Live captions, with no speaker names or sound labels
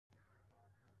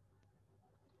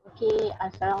Okay,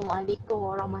 assalamualaikum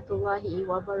warahmatullahi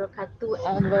wabarakatuh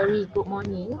and very good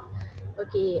morning.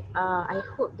 Okay, I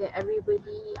hope that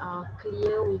everybody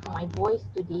clear with my voice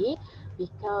today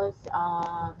because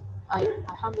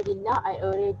Alhamdulillah I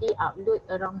already upload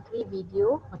around 3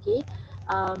 video. Okay,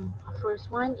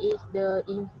 first one is the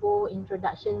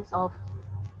introductions of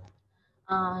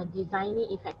designing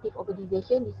effective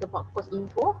organization. This is about course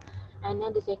info, and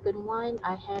then the second one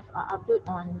I have upload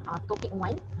on topic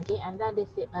 1. Okay, and then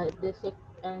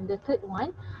the third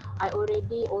one I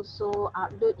already also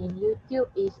upload in YouTube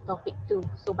is topic 2.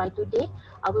 So by today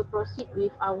I will proceed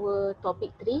with our topic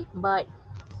 3, but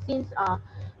since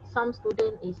some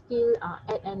student is still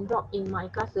add and drop in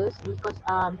my classes because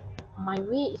my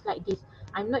way is like this.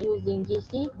 I'm not using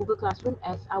GC Google Classroom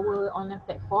as our online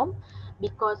platform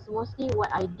because mostly what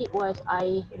I did was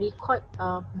I record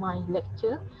my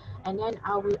lecture and then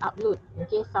I will upload.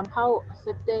 Okay, somehow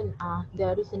certain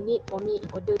there is a need for me in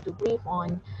order to brief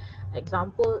on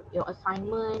example your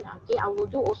assignment. Okay, I will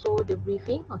do also the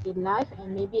briefing, okay, live,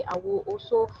 and maybe I will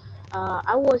also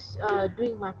I was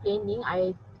doing my planning.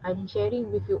 I'm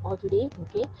sharing with you all today,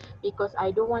 okay, because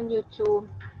I don't want you to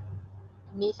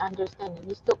misunderstand and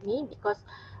mistake me because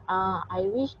I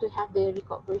wish to have the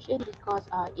record version because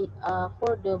it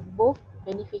for the both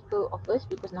beneficial of us,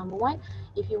 because number one,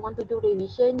 if you want to do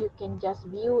revision you can just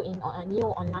view in a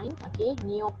Neo online, okay,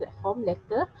 Neo platform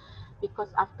later, because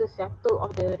after settle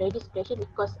of the registration,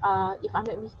 because if I'm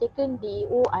not mistaken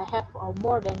DEO I have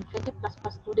more than 20 plus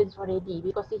students already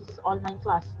because this is online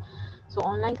class. So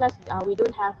online class we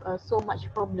don't have so much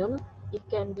problem. It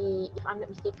can be, if I'm not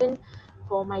mistaken,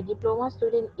 for my diploma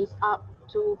student is up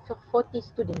to 40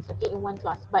 students, okay, in one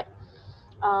class. But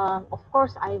of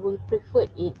course I will prefer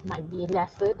it might be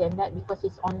lesser than that because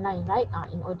it's online, right?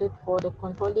 In order for the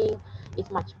controlling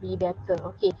it's much be better.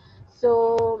 Okay,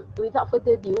 so without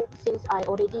further ado, since I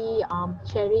already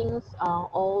sharing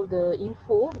all the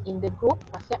info in the group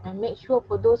WhatsApp, and make sure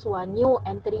for those who are new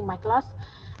entering my class,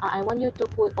 I want you to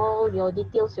put all your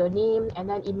details, your name and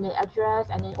then email address,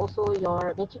 and then also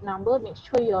your magic number. Make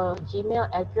sure your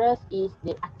Gmail address is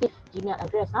the active Gmail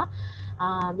address,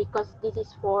 because this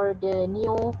is for the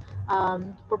new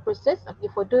purposes. Okay,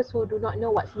 for those who do not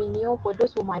know what's Neo, for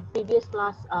those who my previous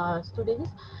class students,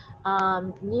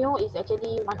 Neo is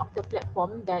actually one of the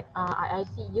platform that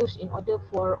IIC use in order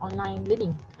for online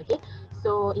learning. Okay,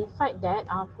 so inside that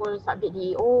for subject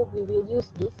DEO we will use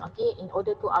this, okay, in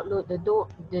order to upload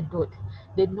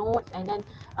the notes, and then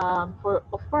for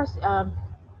of course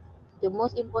the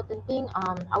most important thing,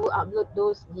 I will upload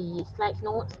those the slides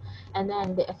notes and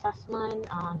then the assessment,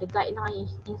 the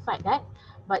guidelines inside that,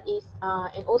 but is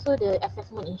and also the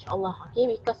assessment inshallah,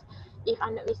 okay, because if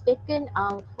I'm not mistaken,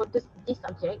 for this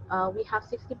subject we have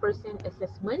 60%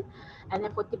 assessment and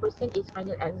then 40% is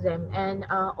final exam, and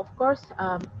of course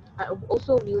I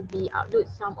also will be upload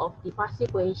some of the past year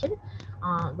question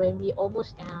when we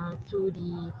almost to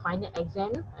the final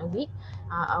exam week.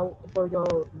 For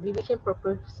your revision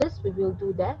purposes we will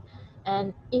do that.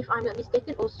 And if I'm not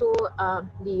mistaken also,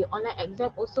 the online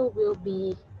exam also will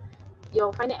be,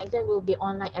 your final exam will be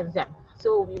online exam,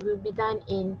 so we will be done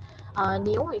in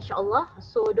Neo inshallah.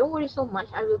 So don't worry so much,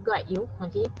 I will guide you,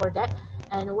 okay, for that.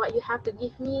 And what you have to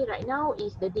give me right now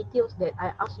is the details that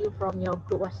I asked you from your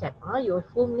group WhatsApp, your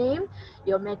full name,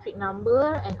 your metric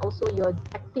number, and also your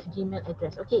active Gmail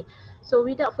address. Okay, so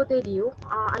without further ado,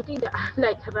 I think that I'm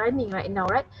like running right now,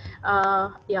 right?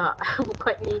 Yeah, I'm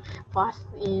quite fast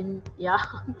in, yeah,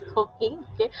 talking.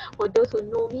 Okay, for those who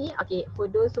know me, okay, for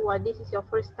those who are, this is your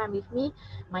first time with me,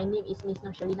 my name is Miss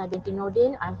Noorsyalina binti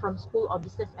Nordin. I'm from School of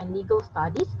Business and Legal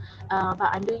Studies, but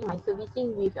I'm doing my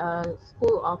servicing with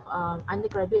School of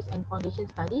Undergraduates and Foundation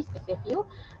Studies, SFU,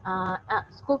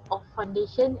 School of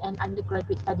Foundation and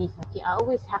Undergraduate Studies. Okay, I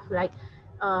always have like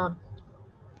uh,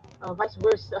 vice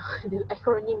versa, the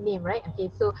acronym name, right?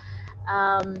 Okay, so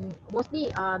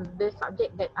mostly the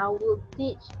subject that I will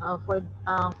teach for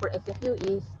SFU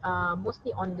is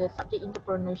mostly on the subject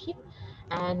entrepreneurship,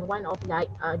 and one of like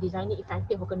designing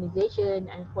effective organization.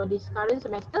 And for this current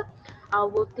semester I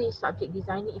will teach subject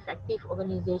designing effective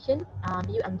organization,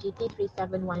 BUMGT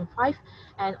 3715,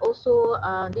 and also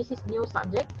this is new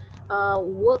subject,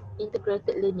 work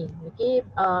integrated learning. Okay,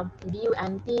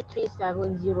 BUNT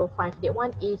 3705. That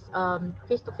one is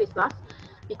face-to-face class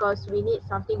because we need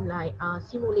something like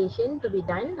simulation to be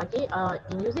done, okay,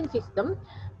 in using system,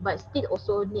 but still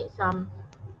also need some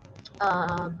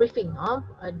briefing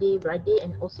day by day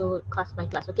and also class by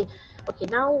class. Okay, okay,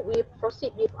 now we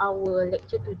proceed with our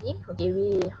lecture today. Okay,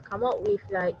 we come out with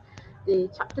like the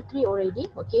chapter 3 already,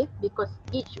 okay, because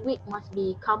each week must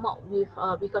be come out with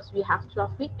because we have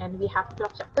 12 week and we have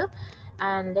 12 chapter,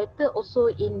 And later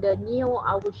also in the Neo,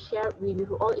 I will share with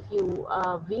you all, if you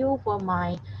view for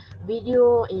my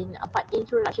video in part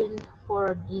introduction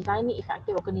for designing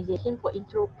effective organization, for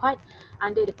intro part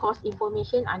under the course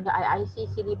information under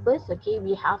IIC syllabus. Okay,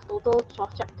 we have total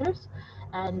 12 chapters,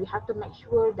 and we have to make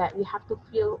sure that we have to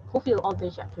fulfill all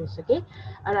the chapters. Okay,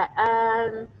 all right.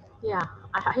 Yeah,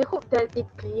 I hope that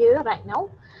it's clear right now,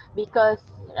 because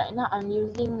right now I'm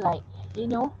using, like, you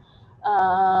know,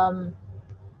 um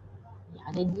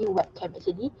yeah, the new webcam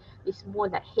actually is more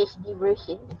like HD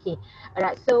version. Okay, all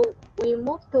right. So we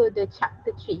move to the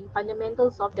chapter 3,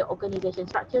 fundamentals of the organization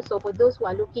structure. So for those who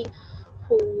are looking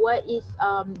for what is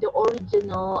the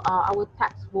original our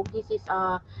textbook, this is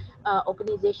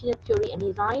organizational theory and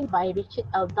design by Richard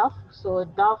L. Duff. So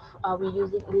Duff, we're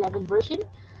using 11 version,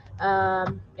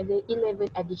 and the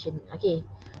 11th edition. Okay,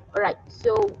 all right.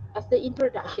 So as the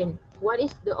introduction, what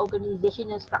is the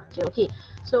organizational structure? Okay,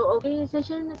 so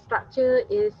organization structure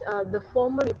is the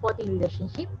formal reporting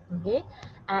relationship. Okay,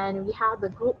 and we have the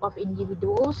group of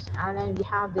individuals, and then we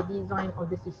have the design of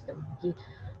the system. Okay,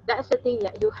 that's the thing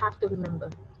that you have to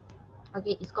remember.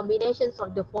 Okay, it's combinations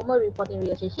of the formal reporting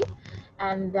relationship,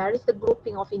 and there is the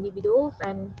grouping of individuals,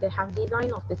 and they have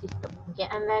design of the system. Okay,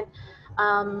 and then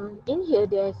in here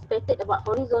they stated about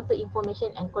horizontal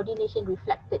information and coordination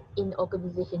reflected in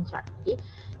organization chart. Okay,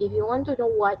 if you want to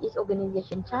know what is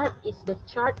organization chart, it's the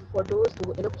chart for those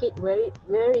to allocate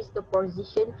where is the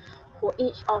position for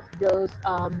each of those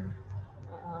uh,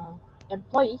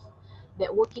 employees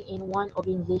that working in one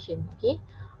organization. Okay,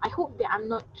 I hope that I'm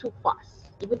not too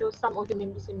fast, even though some of you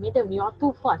may say, madam, you are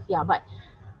too fast. Yeah, but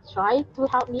try to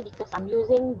help me, because I'm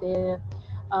using the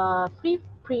free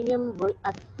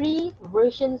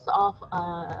versions of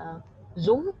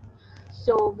Zoom.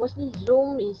 So mostly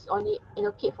Zoom is only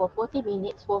allocate for 40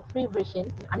 minutes for free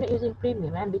version. I'm not using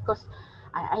premium, and because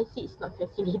I see it's not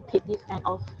facilitated this kind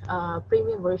of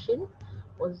premium version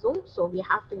for Zoom, so we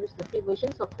have to use the free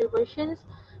version. So free versions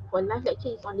for live lecture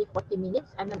is only 40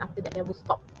 minutes, and then after that they will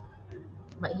stop.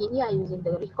 But here I using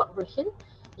the record version.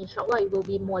 Inshallah, it will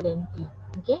be more lengthy.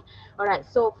 Okay, all right.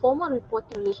 So formal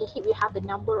reporting relationship, we have the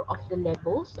number of the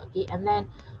levels. Okay, and then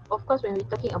of course when we're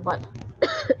talking about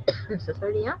so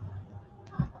sorry, yeah.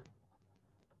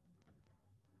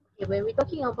 Okay, when we're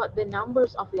talking about the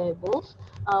numbers of levels,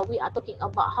 we are talking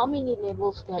about how many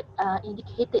levels that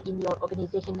indicated in your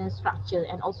organizational structure,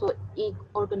 and also in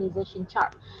organization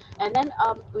chart. And then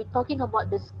we're talking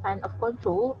about the span of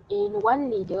control in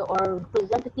one leader or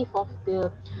representative of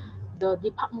the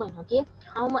department. Okay,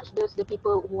 how much does the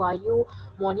people who are you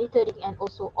monitoring and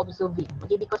also observing?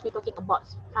 Okay, because we're talking about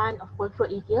span of control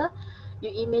in here,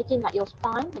 you imagine like your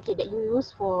span, okay, that you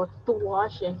use for to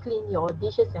wash and clean your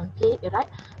dishes and plate, right?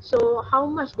 So how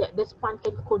much that the span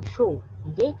can control?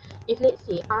 Okay, if let's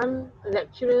say I'm a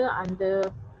lecturer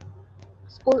under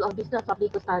School of Business of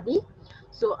Legal Study,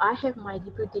 so I have my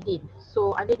deputy dean.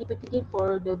 So under deputy dean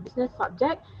for the business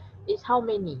subject is how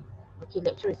many? Okay,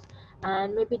 lecturers.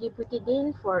 And maybe deputy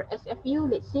dean for SFU,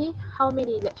 let's say how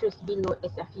many lecturers below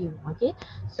SFU? Okay,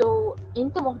 so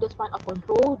in terms of the span of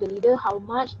control, the leader, how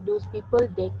much those people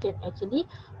they can actually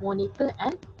monitor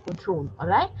and control. All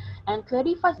right, and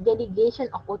clarifies delegation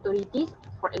of authorities,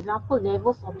 for example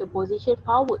levels of the position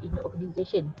power in the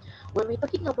organization. When we're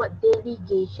talking about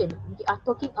delegation, we are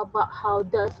talking about how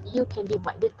does you can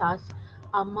divide the task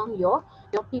among your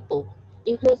people.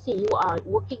 If let's say you are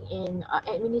working in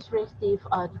administrative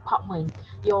department,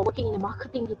 you are working in the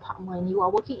marketing department, you are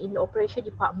working in the operation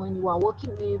department, you are working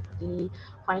with the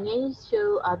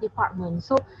financial department.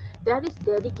 So that is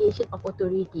delegation of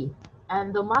authority.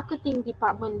 And the marketing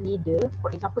department leader, for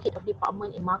example, head of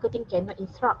department in marketing cannot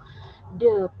instruct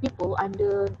the people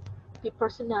under the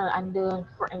personnel under,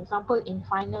 for example, in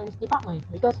finance department,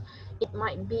 because it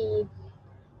might be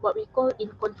what we call in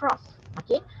contrast.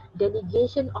 Okay,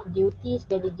 delegation of duties,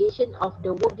 delegation of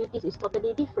the work duties is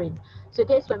totally different. So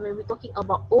that's when we're talking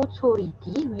about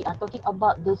authority, we are talking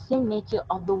about the same nature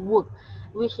of the work,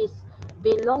 which is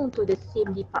belong to the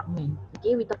same department.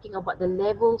 Okay, we're talking about the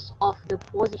levels of the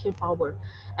position power.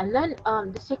 And then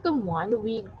the second one,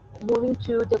 we moving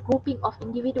to the grouping of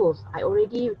individuals. I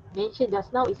already mentioned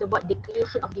just now, it's about the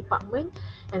creation of department,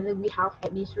 and then we have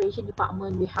administration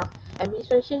department, we have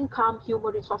administration come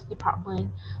human resource department,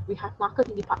 we have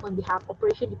marketing department, we have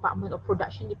operation department or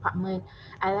production department,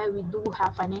 and then we do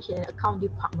have financial and account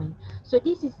department. So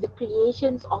this is the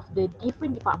creations of the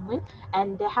different department,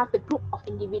 and they have the group of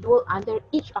individual under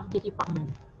each of the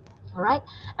department. Alright,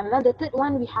 and then the third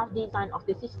one, we have design of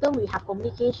the system, we have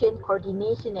communication,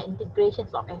 coordination, and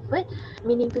integrations of effort,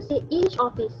 meaning to say each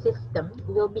of these systems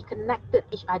will be connected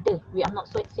each other. We are not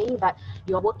so saying that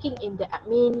you are working in the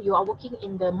admin, you are working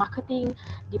in the marketing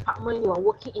department, you are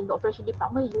working in the operation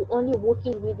department, you only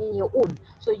working within your own.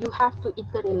 So you have to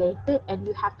interrelate it, and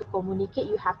you have to communicate,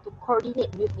 you have to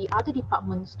coordinate with the other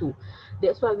departments too.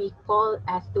 That's why we call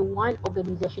as the one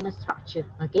organizational structure,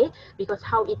 okay? Because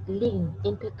how it link,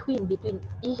 intertwine between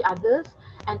each others,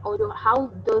 and although how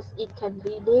does it can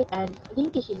relate and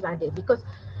linkage each other, because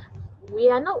we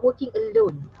are not working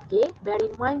alone, okay? Bear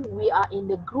in mind, we are in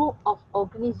the group of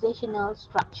organizational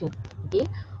structure, okay?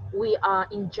 We are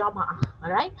in Jama'ah,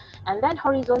 all right? And then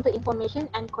horizontal information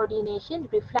and coordination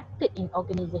reflected in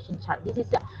organization chart. This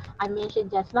is I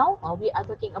mentioned just now, we are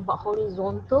talking about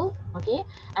horizontal, okay?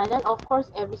 And then of course,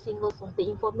 every single of the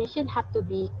information have to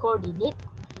be coordinated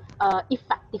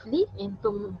effectively, and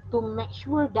to make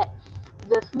sure that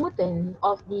the smoothing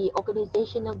of the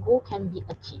organizational goal can be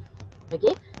achieved,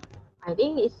 okay? I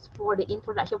think it's for the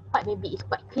introduction part, maybe it's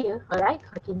quite clear. All right.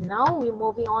 Okay, now we're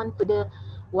moving on to the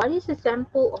what is the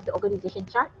sample of the organization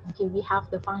chart. Okay, we have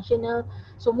the functional.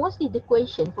 So mostly the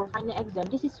question for final exam,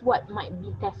 this is what might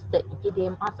be tested. Okay, they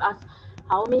ask us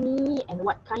how many and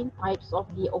what kind types of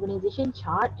the organization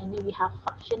chart, and then we have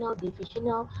functional,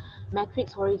 divisional,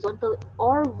 matrix, horizontal,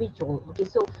 or visual. Okay,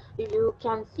 so if you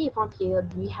can see from here,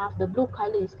 we have the blue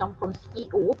color is come from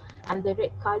CEO, and the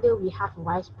red color we have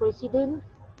vice president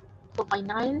for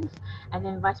finance, and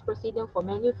then vice president for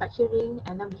manufacturing,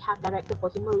 and then we have director for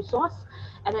human resource.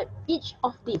 And at each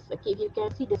of these, okay, if you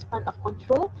can see the span of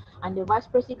control, under vice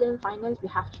president finance we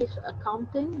have chief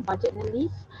accountant, budget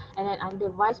analyst, and then under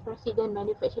vice president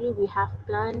manufacturing we have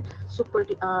plant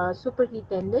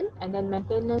superintendent, and then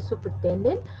maintenance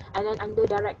superintendent, and then under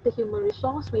director human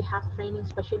resource we have training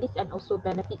specialist and also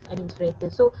benefits administrator.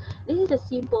 So this is a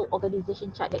simple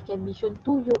organization chart that can be shown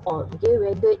to you all, okay,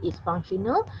 whether it's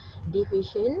functional,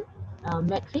 division,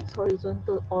 matrix,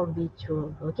 horizontal, or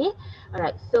visual. Okay, all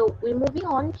right. So we're moving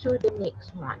on to the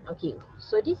next one. Okay,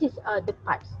 so this is the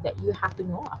parts that you have to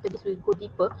know. After this, we'll go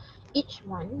deeper. Each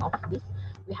one of this,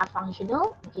 we have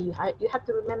functional. Okay, you have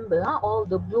to remember all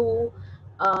the blue.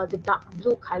 The dark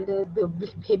blue color, the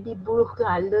baby blue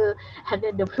color, and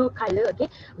then the blue color. Okay,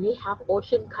 we have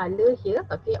ocean color here.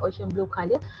 Okay, ocean blue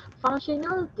color.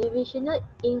 Functional, divisional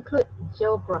include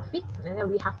geographic, and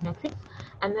then we have matrix,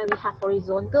 and then we have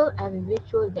horizontal and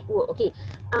virtual network. Okay,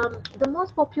 the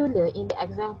most popular in the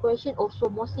exam question, also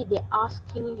mostly they're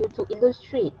asking you to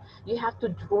illustrate, you have to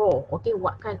draw, okay,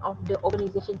 what kind of the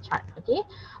organization chart. Okay,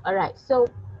 all right. So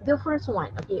the first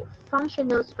one, okay,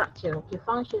 functional structure. Okay,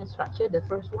 functional structure, the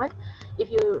first one, if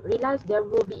you realize, there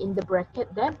will be in the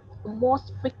bracket there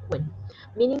most frequent,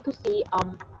 meaning to say,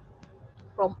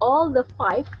 from all the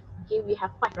five, okay, we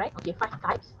have five, right? Okay, five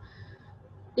types.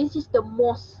 This is the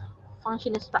most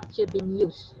functional structure being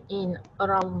used in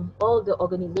around all the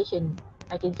organization,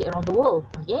 I can say, around the world.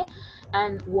 Okay,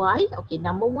 and why? Okay,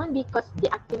 number one, because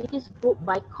the activities grouped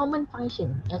by common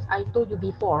function, as I told you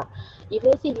before. If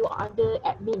let's say you are under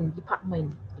admin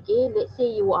department, okay, let's say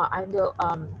you are under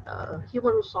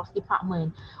human resource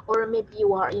department, or maybe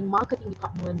you are in marketing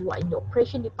department, you are in the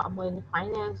operation department,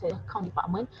 finance and account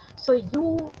department. So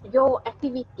your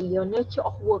activity, your nature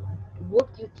of work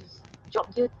duties,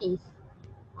 job duties,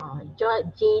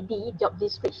 JD, job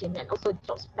description, and also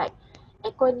job spec,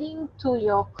 according to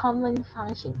your common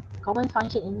function. Common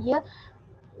function in here,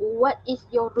 what is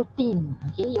your routine?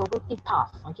 Okay, your routine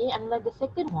task. Okay, and then the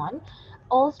second one,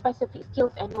 all specific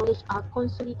skills and knowledge are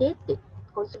consolidated.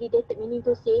 Consolidated meaning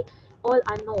to say all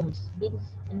are norms, being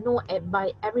known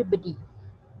by everybody.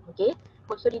 Okay,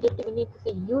 consolidated meaning to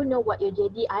say you know what your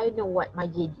JD, I know what my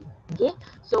JD. Okay,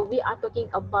 so we are talking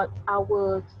about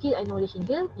our skill and knowledge in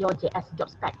here, your JS job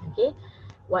spec. Okay,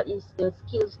 what is the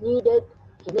skills needed?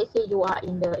 Okay, let's say you are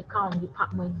in the account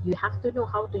department, you have to know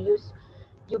how to use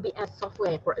UBS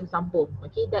software, for example.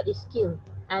 Okay, that is skill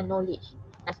and knowledge.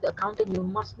 As the accountant, you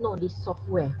must know this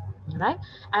software. Right?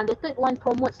 And the third one,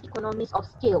 promotes economies of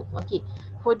scale. Okay,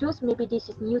 for those, maybe this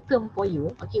is new term for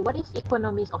you. Okay, what is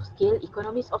economies of scale?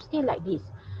 Economies of scale like this.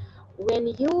 When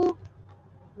you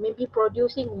maybe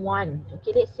producing one,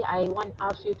 okay, let's say I want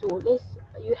ask you to,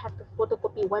 you have to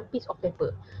photocopy one piece of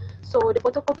paper. So the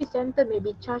photocopy center may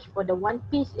be charged for the one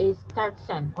piece is 10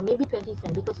 cent or maybe 20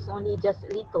 cent, because it's only just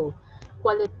little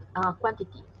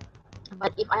quantity.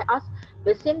 But if I ask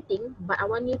the same thing, but I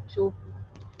want you to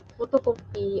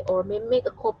photocopy or may make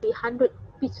a copy 100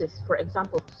 pieces, for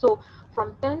example. So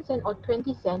from 10 cent or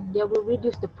 20 cent, they will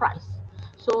reduce the price.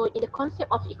 So in the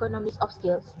concept of economies of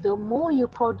scales, the more you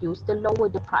produce, the lower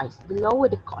the price, the lower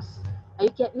the cost. Are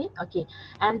you get me? Okay.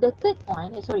 And the third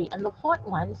one, and the fourth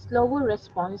one, slower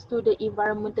response to the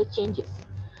environmental changes.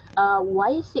 Why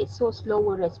is it so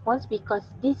slower response? Because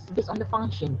this based on the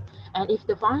function, and if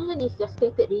the function is just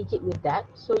stated rigid with that,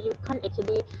 so you can't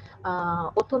actually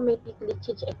automatically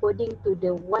change according to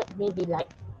the what may be like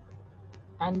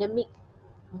pandemic.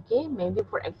 Okay, maybe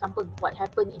for example, what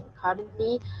happened in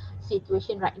currently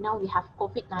situation right now, we have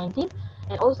COVID-19,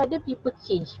 and all of a sudden people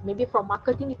change, maybe from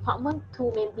marketing department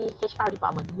to maybe HR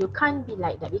department. You can't be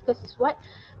like that because it's what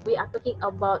we are talking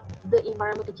about. The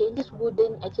environmental changes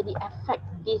wouldn't actually affect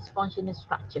this functional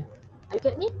structure. You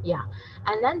get me? Yeah.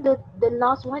 And then the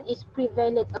last one is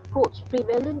prevalent approach.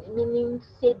 Prevalent meaning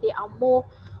say they are more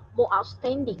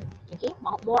outstanding. Okay,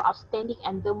 more outstanding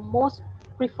and the most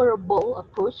preferable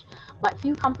approach, but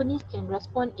few companies can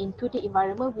respond into the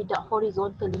environment without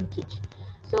horizontal linkage.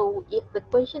 So if the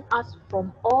question asks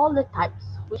from all the types,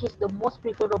 which is the most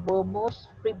preferable, most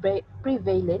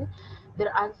prevalent,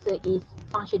 the answer is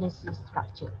functional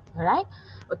structure. Alright?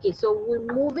 Okay, so we're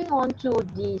moving on to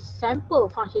the sample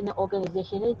functional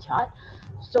organizational chart.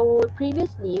 So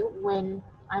previously, when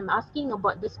I'm asking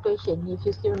about this question, if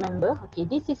you still remember, okay,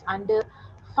 this is under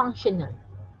functional.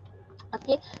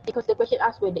 Okay, because the question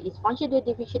asks whether it's functional,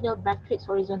 divisional, matrix,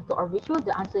 horizontal, or visual.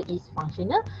 The answer is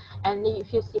functional. And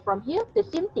if you see from here, the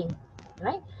same thing,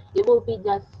 right? It will be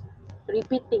just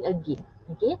repeating again.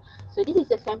 Okay, so this is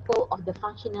a sample of the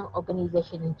functional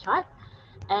organizational chart.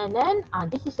 And then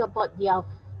this is about their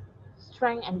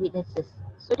strength and weaknesses.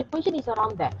 So the question is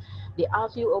around that. They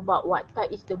ask you about what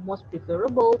type is the most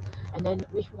preferable, and then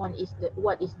which one is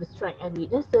what is the strength and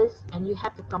weaknesses, and you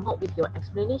have to come up with your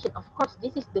explanation. Of course,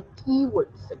 this is the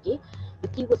keywords. Okay, the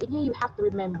keywords in here you have to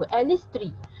remember at least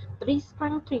three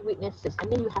strength, three weaknesses,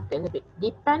 and then you have to elaborate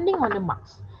depending on the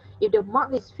marks. If the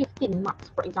mark is 15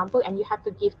 marks, for example, and you have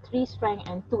to give 3 strength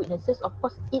and 2 weaknesses, of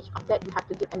course, each of that you have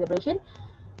to give elaboration.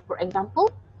 For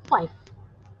example, 5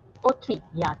 or 3,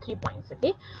 yeah, 3 points.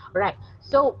 Okay, all right.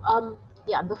 So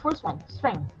yeah, the first one,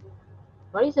 strength.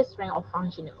 What is the strength of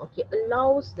functional? Okay,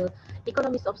 allows the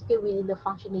economies of scale within the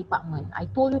functional department. I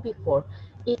told you before,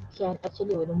 it can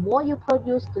actually, the more you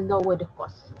produce, the lower the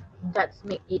cost. That's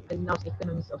make it allows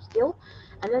economies of scale.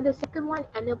 And then the second one,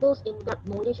 enables in-depth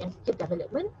knowledge and skill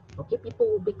development. Okay, people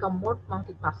will become more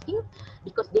multitasking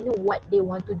because they know what they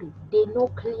want to do. They know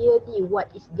clearly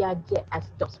what is their as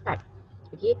job spec.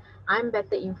 Okay, I'm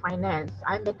better in finance,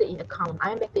 I'm better in account,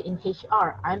 I'm better in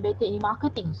HR, I'm better in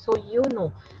marketing. So you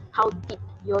know how deep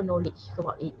your knowledge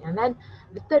about it. And then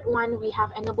the third one, we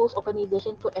have enables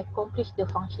organization to accomplish the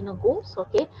functional goals.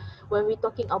 Okay, when we're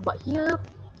talking about here,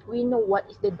 we know what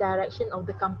is the direction of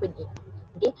the company.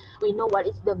 Okay, we know what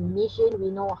is the mission, we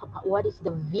know what is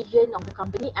the vision of the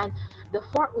company. And the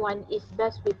fourth one is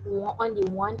best with only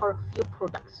one or few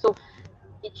products. So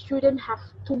it shouldn't have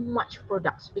too much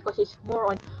products because it's more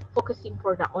on focusing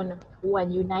product on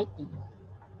one unity.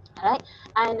 Alright,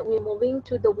 and we're moving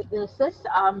to the weaknesses.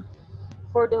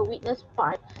 For the weakness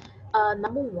part,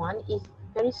 number one is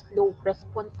very slow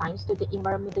response times to the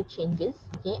environmental changes.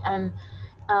 Okay, and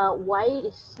why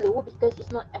it's slow? Because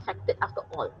it's not affected after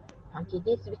all. Okay,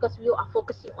 this is because you are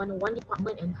focusing on one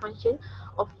department and function.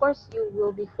 Of course, you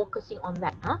will be focusing on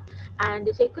that. And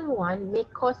the second one may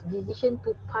cause decision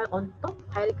to pile on top,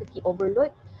 hierarchy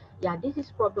overload. Yeah, this is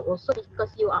problem also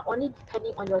because you are only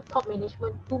depending on your top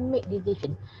management to make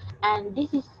decision. And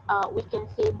this is we can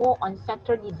say more on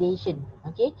centralization.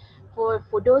 Okay, for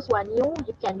those who are new,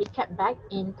 you can recap back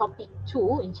in topic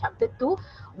 2, in chapter 2.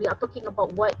 We are talking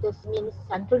about what this means,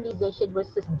 centralization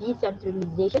versus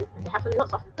decentralization. And they have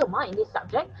lots of term in this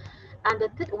subject. And the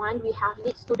third one, we have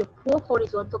leads to the poor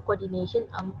horizontal coordination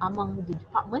among the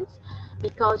departments,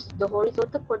 because the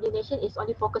horizontal coordination is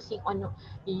only focusing on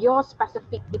your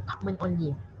specific department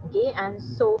only. Okay, and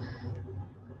so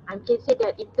I can say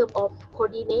that in terms of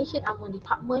coordination among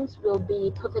departments will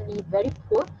be totally very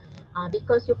poor,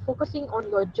 because you're focusing on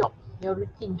your job, your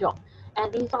routine job,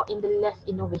 and result in the less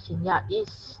innovation. Yeah,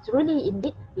 it's really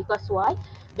indeed, because why?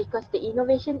 Because the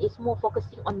innovation is more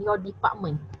focusing on your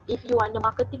department. If you are in the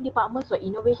marketing department, so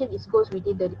innovation is goes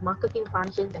within the marketing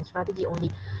functions and strategy only.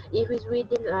 If it's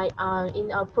within like in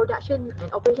production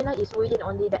and operational, is within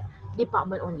only that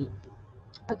department only.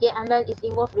 Okay, and then it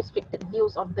involves restricted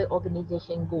views of the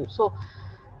organization goals. So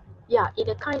yeah, in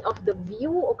a kind of the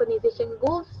view organization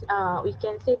goals, we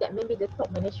can say that maybe the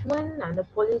top management and the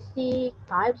policy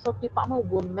types of department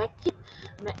will make it,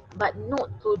 but not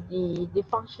to the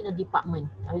functional department,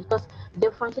 because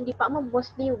the function department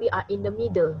mostly we are in the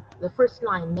middle, the first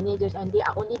line managers, and they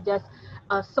are only just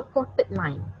supported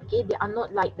line. Okay, they are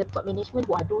not like the top management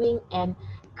who are doing and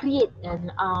create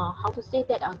and how to say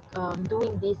that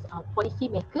doing this policy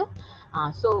maker.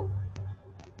 So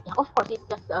yeah, of course, it's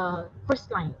just a first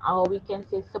line, or we can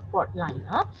say support line.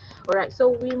 Alright, so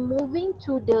we're moving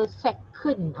to the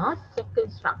second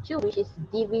structure, which is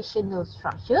divisional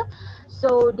structure.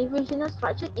 So divisional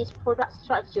structure is product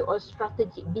structure or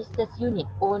strategic business unit,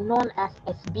 or known as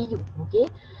SBU. Okay,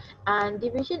 and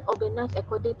division organized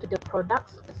according to the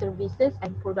products, services,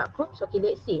 and product groups. Okay,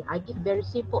 let's say I give very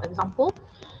simple example.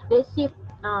 Let's say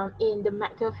in the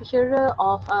manufacturer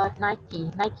of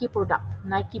Nike product,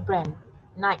 Nike brand,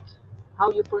 Nike. How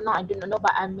you pronounce, I don't know,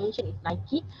 but I mentioned it's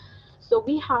Nike. So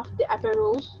we have the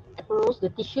apparels, the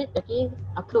t-shirt, okay,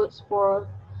 clothes for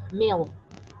male.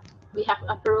 We have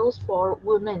apparels for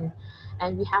women,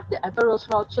 and we have the apparels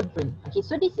for children. Okay,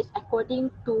 so this is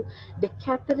according to the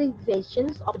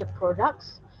categorizations of the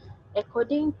products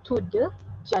according to the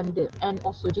gender and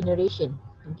also generation.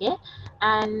 Okay,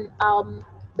 and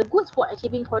the goods for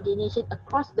achieving coordination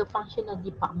across the functional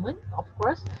department, of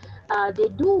course, they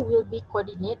will be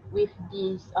coordinate with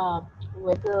this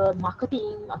whether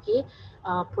marketing, okay,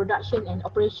 production and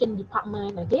operation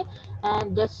department, okay,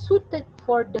 and they're suited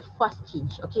for the fast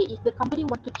change. Okay, if the company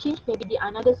want to change, maybe the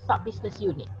another sub business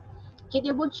unit. Okay,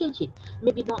 they will change it.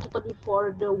 Maybe not totally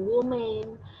for the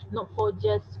woman, not for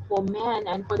just for men,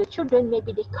 and for the children,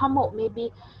 maybe they come out, maybe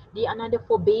the another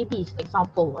for babies,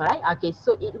 example, right? Okay,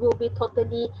 so it will be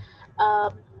totally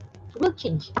um, will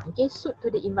change, okay, suit to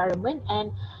the environment,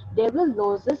 and there will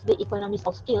loses the economies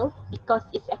of scale because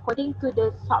it's according to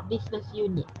the sub business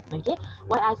unit. Okay,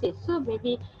 what I said, so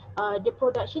maybe the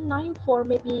production line for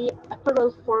maybe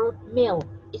apparel for male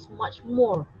is much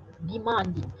more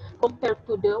demanding compared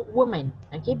to the woman.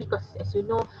 Okay, because as you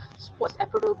know, sports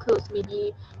apparel clothes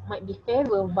maybe might be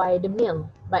favored by the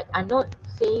male, but I'm not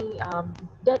saying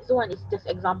that one is just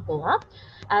example.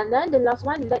 And then the last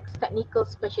one, lacks technical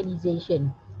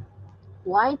specialization.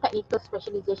 Why technical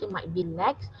specialization might be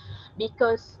lacks?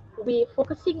 Because we're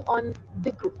focusing on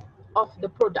the group of the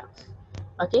products.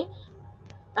 Okay,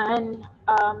 and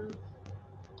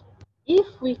if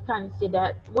we can say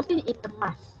that mostly it's a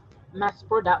mass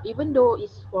product, even though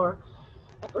it's for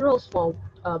apparels for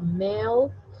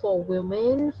male, for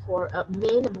women, for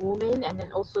men and women, and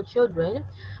then also children.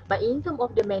 But in terms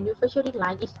of the manufacturing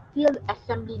line, it's still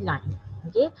assembly line.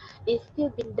 Okay, it's still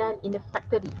been done in the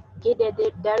factory. Okay,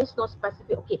 there is no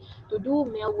specific, okay, to do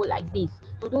male wool like this,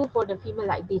 to do for the female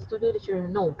like this, to do the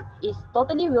children. No, it's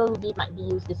totally will be might be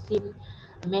used the same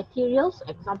materials,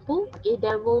 example. Okay,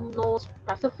 there will no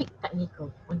specific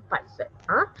technical on part set.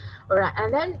 All right,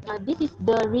 and then this is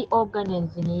the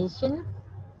reorganization.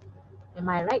 Am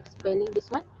I right spelling this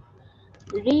one?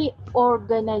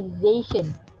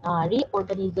 Reorganization.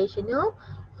 Reorganizational,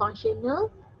 functional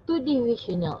to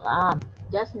divisional.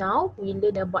 Just now we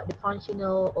learned about the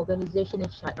functional organizational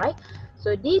chart, right?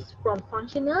 So this from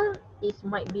functional is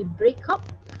might be breakup.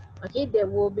 Okay, there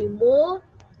will be more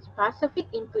specific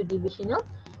into divisional.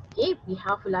 Okay, we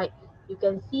have like you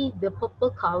can see the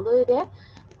purple color there.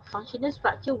 Functional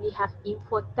structure, we have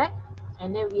infotech,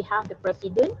 and then we have the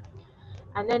president,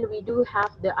 and then we do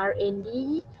have the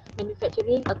R&D,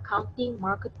 manufacturing, accounting,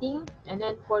 marketing, and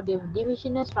then for the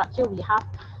divisional structure we have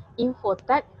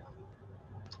infotech,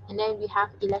 and then we have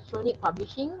electronic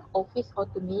publishing, office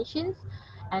automations,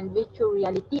 and virtual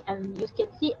reality. And you can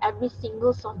see every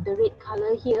single of the red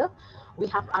color here. We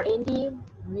have R&D,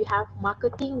 we have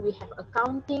marketing, we have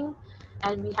accounting,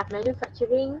 and we have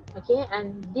manufacturing. Okay,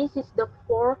 and this is the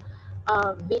four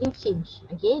value change.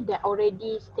 Okay, they're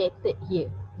already stated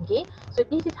here. Okay, so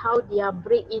this is how they are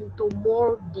break into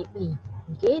more deeply.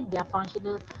 Okay, their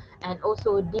functional and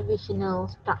also divisional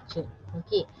structure.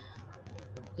 Okay,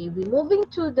 okay, we're moving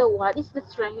to the what is the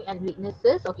strength and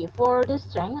weaknesses. Okay, for the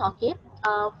strength, okay,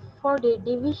 for the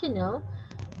divisional,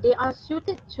 they are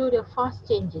suited to the fast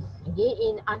changes, okay,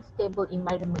 in unstable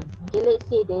environment. Okay, let's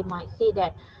say they might say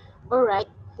that, all right,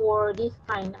 for this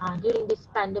kind during this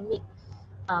pandemic,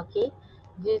 okay,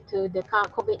 due to the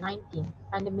COVID-19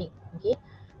 pandemic, okay,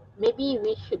 maybe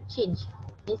we should change,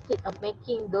 instead of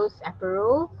making those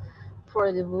apparel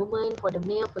for the woman, for the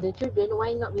male, for the children,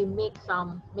 why not we make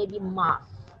some maybe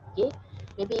mask? Okay,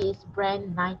 maybe it's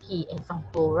brand Nike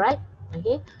example, right?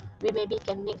 Okay, we maybe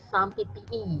can make some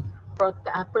PPE,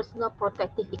 personal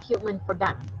protective equipment for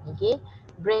them. Okay,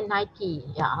 brand Nike,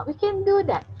 yeah, we can do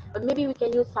that. But maybe we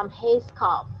can use some hair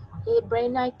scarf, okay,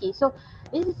 brand Nike. So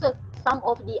this is some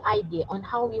of the idea on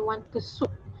how we want to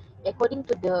suit according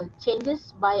to the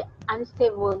changes by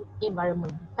unstable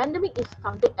environment. Pandemic is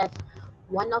counted as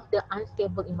one of the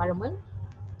unstable environment.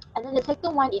 And then the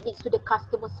second one, it leads to the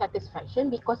customer satisfaction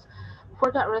because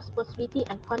product responsibility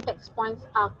and context points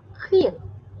are clear.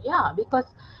 Yeah, because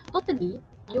totally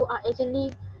you are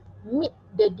actually meet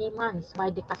the demands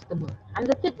by the customer. And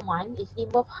the third one is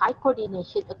involve high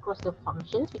coordination across the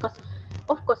functions because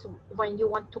of course when you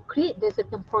want to create the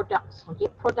certain products, okay,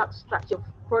 product structure,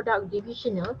 product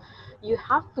divisional, you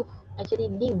have to actually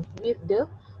link with the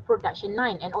production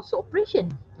line and also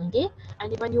operation, okay.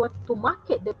 And when you want to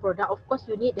market the product, of course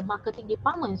you need the marketing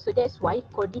department. So that's why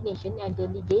coordination and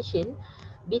delegation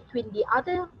between the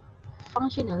other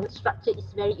functional structure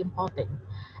is very important.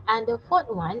 And the fourth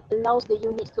one allows the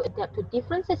units to adapt to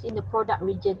differences in the product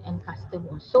region and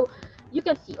customer. So you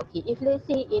can see, okay, if let's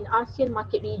say in ASEAN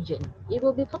market region, it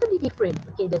will be totally different.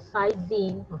 Okay, the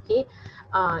sizing, okay,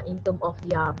 in terms of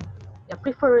their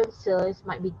preferences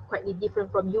might be quite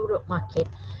different from Europe market,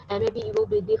 and maybe it will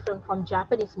be different from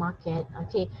Japanese market,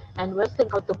 okay, and Western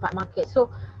counterpart market. So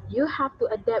you have to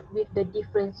adapt with the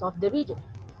difference of the region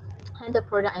and the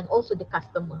product and also the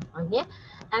customer, okay.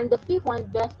 And the fifth one,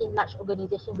 best in large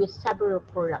organization with several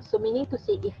products. So meaning to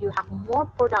say, if you have more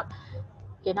product,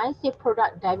 can I say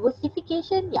product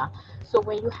diversification? Yeah. So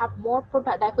when you have more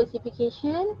product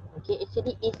diversification, okay,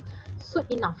 actually is suit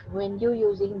enough when you're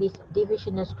using this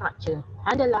divisional structure.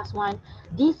 And the last one,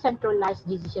 decentralized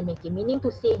decision making, meaning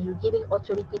to say you're giving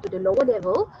authority to the lower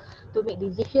level to make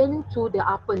decision to the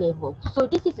upper level. So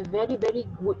this is very, very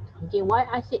good. Okay, why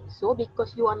I said so?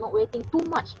 Because you are not waiting too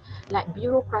much like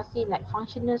bureaucracy, like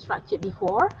functional structure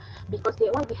before, because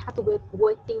that one we have to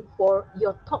waiting for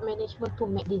your top management to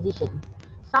make decision.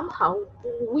 Somehow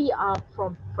we are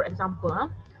from, for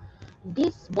example,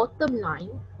 this bottom line,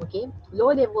 okay,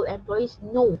 low level employees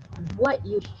know what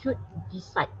you should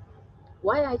decide.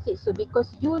 Why I said so?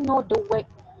 Because you know the work,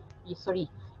 sorry,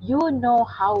 you know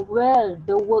how well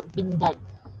the work been done.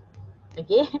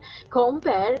 Okay,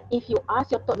 compare if you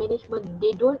ask your top management,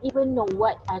 they don't even know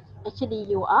what actually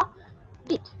you are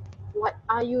did. What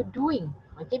are you doing?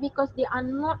 Okay, because they are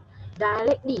not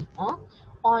directly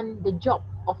on the job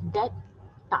of that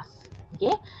task.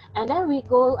 Okay, and then we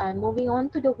go and moving on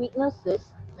to the weaknesses.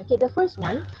 Okay, the first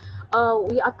one,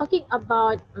 we are talking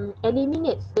about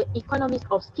eliminates the economies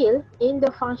of scale in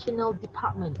the functional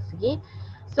departments. Okay,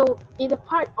 so in the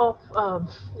part of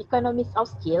economies of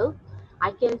scale,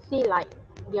 I can say like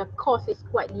their cost is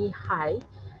quite high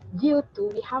due to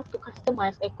we have to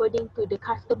customize according to the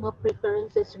customer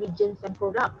preferences, regions and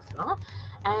products.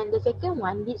 And the second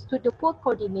one leads to the poor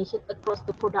coordination across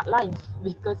the product lines.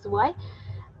 Because why?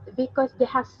 Because they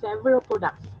have several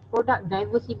products, product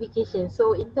diversification.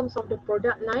 So in terms of the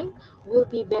product line will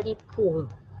be very poor.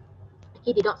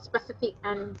 Okay, they not specific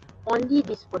and only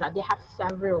this product, they have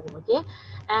several. Okay,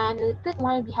 and the third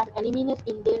one, we have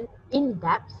eliminated in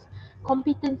depth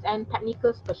competence and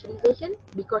technical specialization,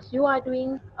 because you are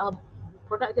doing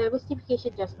product diversification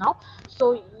just now,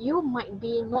 so you might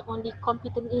be not only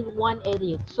competent in one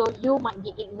area, so you might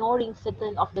be ignoring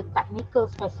certain of the technical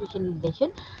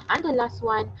specialization. And the last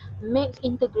one makes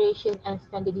integration and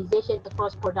standardization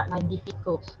across product line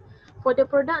difficult. For the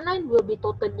product line will be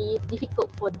totally difficult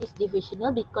for this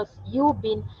divisional, because uh, you've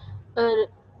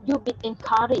been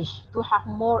encouraged to have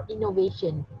more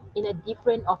innovation in a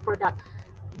different of product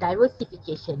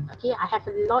diversification. Okay, I have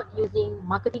a lot using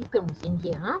marketing terms in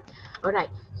here. All right,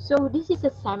 so this is a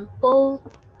sample.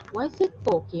 Why is it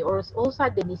okay? Or all of a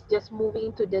sudden it's just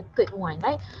moving to the third one,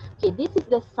 right? Okay, this is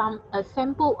the a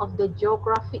sample of the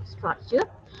geographic structure.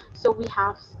 So we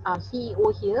have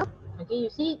CEO here. Okay, you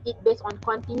see it based on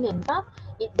continents.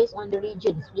 It based on the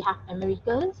regions. We have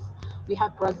Americans, we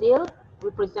have Brazil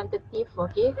representative,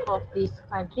 okay, of this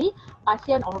country,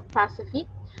 ASEAN or Pacific,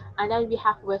 and then we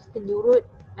have Western Europe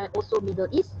and also Middle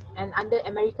East. And under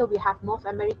America, we have North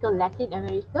America, Latin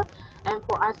America, and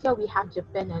for Asia, we have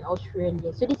Japan and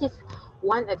Australia. So this is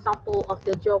one example of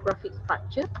the geographic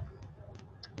structure.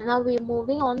 Now we're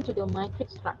moving on to the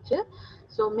matrix structure.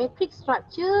 So matrix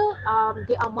structure,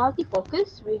 they are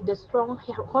multi-focus with the strong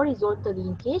horizontal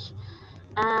linkage.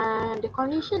 And the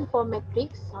condition for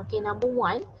matrix, okay, number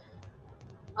one,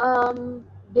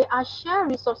 they are share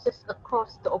resources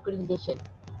across the organization,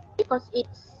 because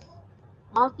it's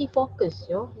multi-focus,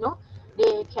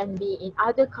 they can be in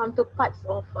other counterparts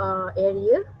of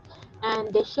area,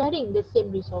 and they're sharing the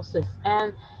same resources.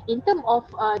 And in terms of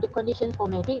the condition for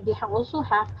metric, they have also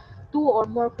have two or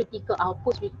more critical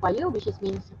outputs required, which is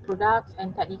means products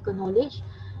and technical knowledge.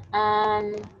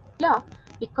 And yeah,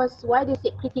 because why they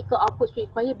say critical outputs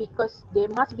required, because they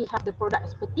must be have the product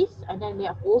expertise, and then they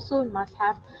also must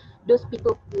have those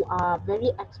people who are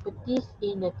very expertise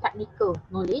in the technical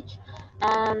knowledge.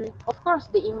 And of course,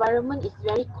 the environment is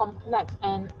very complex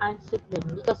and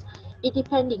uncertain because it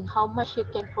depending how much you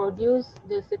can produce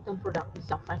the certain product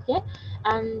itself. Okay,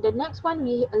 and the next one,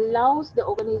 we allows the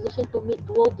organization to meet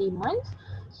dual demands.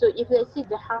 So if let's say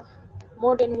they have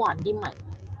more than one demand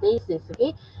basis,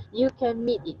 okay, you can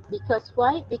meet it. Because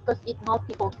why? Because it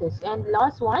multi-focus. And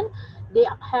last one, they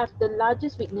have the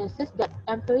largest weaknesses that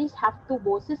employees have two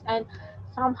bosses, and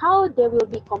somehow there will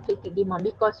be conflicting demand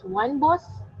because one boss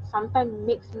sometimes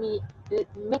makes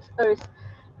us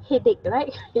headache,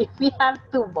 right? If we have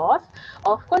two boss,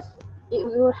 of course it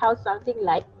will have something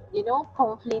like,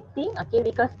 conflicting, okay,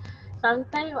 because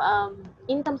sometimes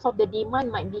in terms of the demand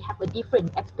might be have a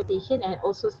different expectation and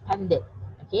also standard.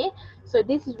 Okay, so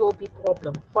this will be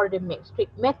problem for the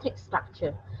metric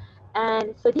structure.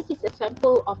 And so this is a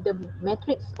sample of the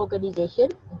matrix organization.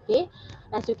 Okay,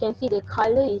 as you can see, the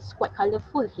color is quite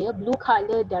colorful here. Blue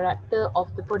color, director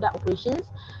of the product operations,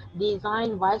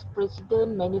 design vice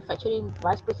president, manufacturing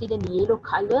vice president. Yellow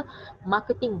color,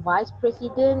 marketing vice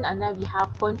president. And then we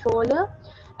have controller,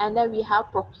 and then we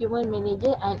have procurement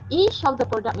manager. And each of the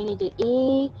product manager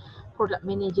A, product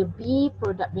manager B,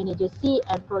 product manager C,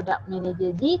 and product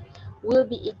manager D will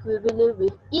be equivalent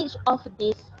with each of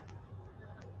these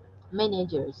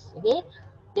managers. Okay,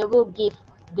 they will give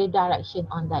the direction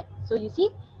on that. So you see,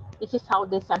 this is how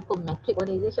the sample metric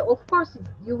organization. Of course,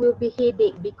 you will be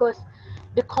headache because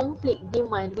the conflict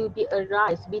demand will be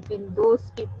arise between those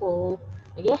people.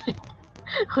 Okay.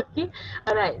 Okay,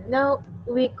 all right, now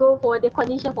we go for the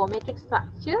condition for matrix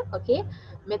structure. Okay,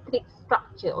 matrix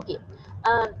structure. Okay,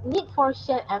 need for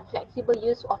shared and flexible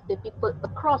use of the people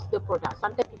across the product.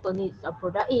 Sometimes people needs a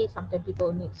product A, sometimes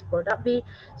people needs product B,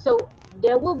 so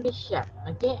there will be shared.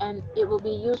 Okay, and it will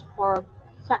be used for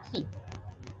flexi.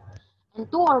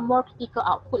 And two or more critical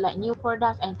output like new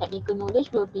products and technical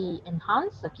knowledge will be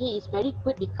enhanced. Okay, it's very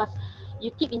good because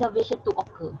you keep innovation to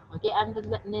occur. Okay, and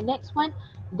the next one,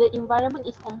 the environment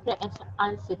is complex and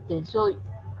uncertain. So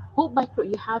hope by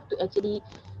group you have to actually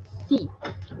see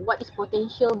what is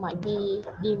potential might be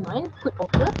demand could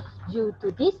occur due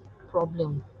to this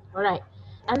problem. All right,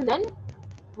 and then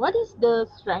what is the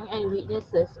strength and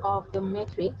weaknesses of the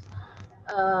matrix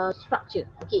structure?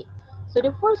 Okay, so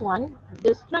the first one,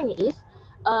 the strength is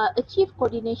achieve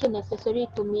coordination necessary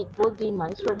to meet both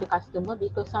demands from the customer,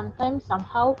 because sometimes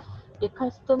somehow the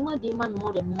customer demand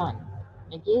more than one.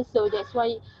 Okay, so that's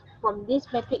why from this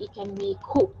metric it can be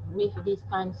cope with these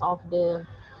kinds of the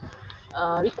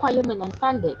requirement and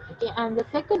standard. Okay, and the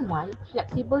second one,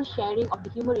 flexible sharing of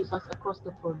the human resource across the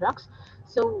products.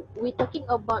 So we're talking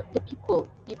about the people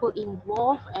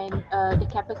involved, and the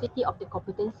capacity of the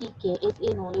competency,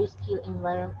 KSA, knowledge, skill,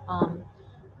 environment,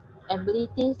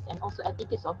 abilities, and also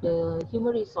attitudes of the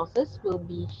human resources will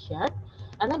be shared.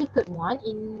 And then the third one,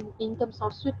 in terms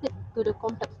of suited to the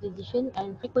complex decision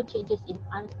and frequent changes in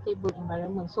unstable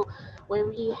environment. So when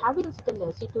we have a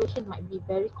certain situation might be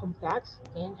very complex,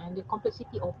 okay, and the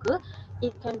complexity occur,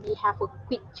 it can be have a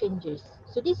quick changes.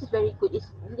 So this is very good.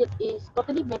 It's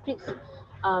totally matrix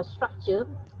structure,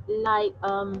 like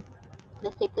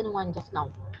the second one just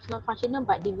now. It's not functional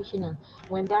but divisional.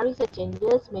 When there is a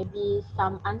changes, maybe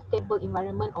some unstable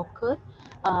environment occurs,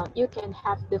 you can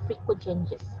have the frequent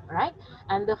changes, right?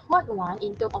 And the fourth one,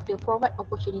 in terms of the provide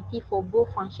opportunity for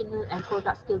both functional and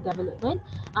product skill development,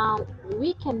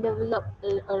 we can develop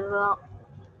around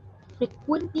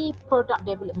frequently product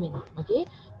development, okay?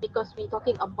 Because we're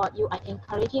talking about you are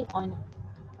encouraging on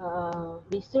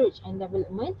research and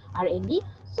development, R&D.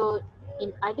 So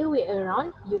in other way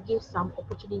around, you give some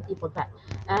opportunity for that.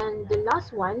 And the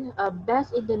last one,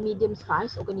 best in the medium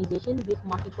size organization with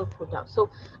multiple products. So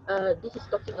this is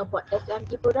talking about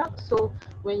SME products. So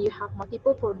when you have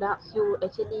multiple products, you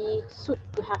actually should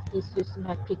to have this use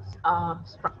matrix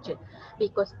structure,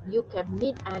 because you can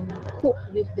meet and cope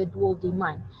with the dual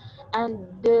demand. And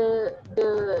the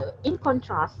in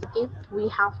contrast, okay, we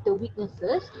have the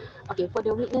weaknesses. Okay, for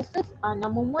the weaknesses,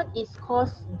 number one is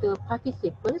cause the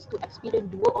participants to experience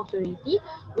dual authority,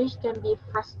 which can be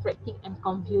frustrating and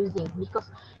confusing, because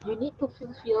you need to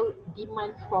fulfill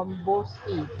demand from boss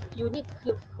A, you need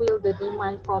to fulfill the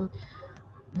demand from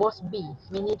boss B,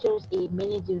 managers A,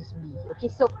 managers B. Okay,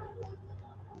 so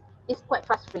it's quite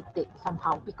frustrated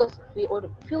somehow, because we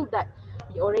feel that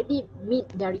we already meet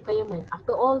their requirement.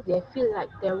 After all, they feel like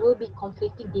there will be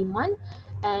conflicting demand,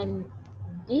 and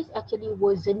this actually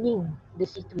worsening the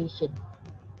situation.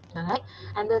 Alright,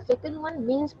 and the second one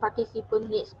means participant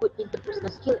needs put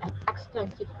interpersonal skill and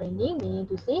extensive training, meaning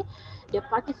to say the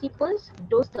participants,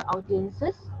 those the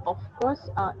audiences, of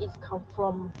course, it's come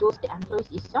from those the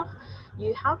employees itself.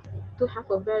 You have to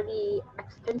have a very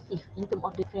extensive in terms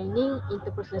of the training,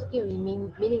 interpersonal skill,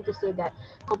 meaning to say that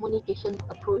communication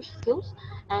approach skills,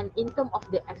 and in terms of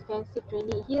the extensive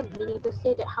training here, meaning to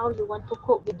say that how you want to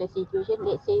cope with the situation.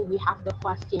 Let's say we have the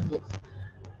fast changes,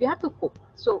 you have to cope.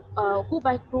 So, who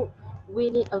by group,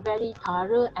 we need a very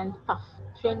thorough and tough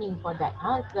training for that.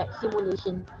 Like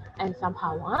simulation and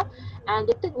somehow. And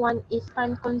the third one is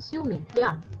time consuming.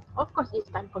 Yeah, of course, it's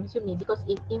time consuming because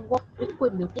it involves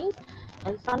frequent meetings,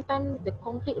 and sometimes the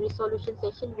conflict resolution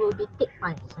session will be take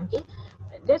times. Okay,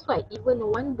 that's why even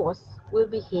one boss will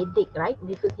be headache, right?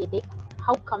 We feel headache.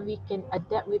 How come we can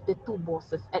adapt with the two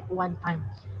bosses at one time?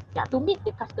 Yeah, to meet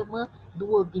the customer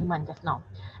dual demand just now.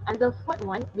 And the fourth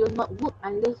one will not work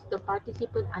unless the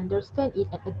participant understand it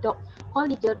and adopt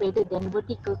collegial rather than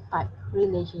vertical type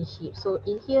relationship. So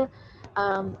in here,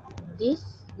 this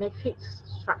matrix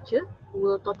structure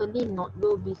will totally not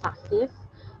will be success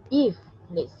if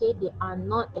let's say they are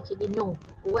not actually know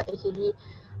what actually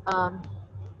um,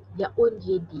 their own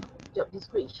JD, job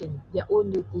description, their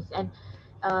own duties, and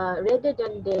rather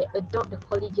than they adopt the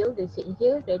collegial, they say in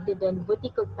here, rather than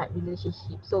vertical type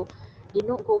relationship. So they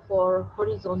not go for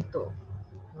horizontal,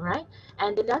 right?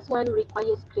 And the last one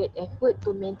requires great effort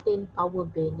to maintain power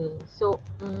balance. So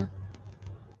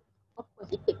of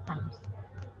course, it takes time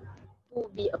to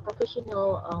be a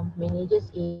professional managers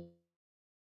in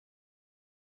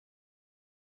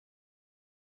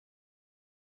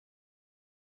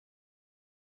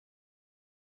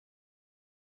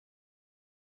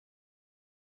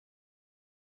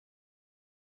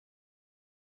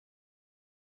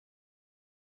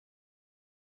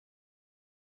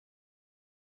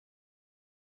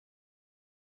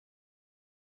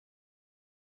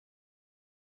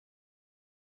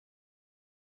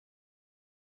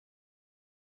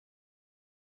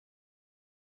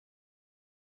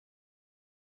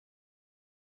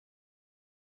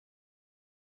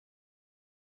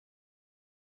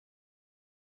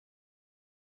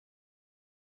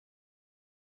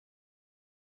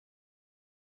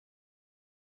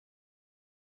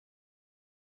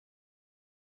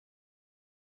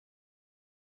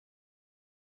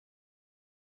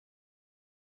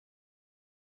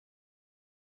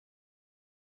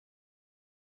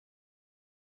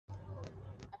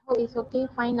I hope it's okay,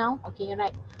 fine now. Okay,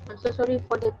 right. I'm so sorry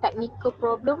for the technical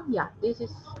problem. Yeah, this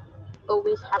is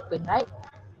always happen, right?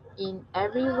 In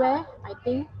everywhere, I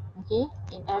think. Okay,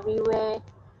 in everywhere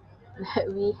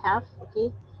that we have.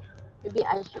 Okay, maybe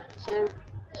I should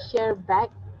share back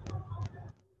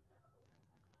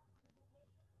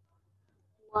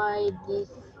why this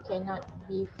cannot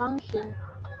be function.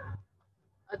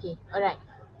 Okay, all right.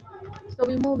 So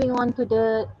we're moving on to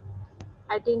the.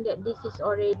 I think that this is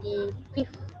already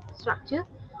fifth structure,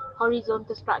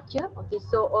 horizontal structure. Okay,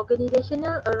 so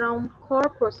organizational around core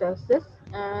processes,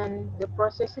 and the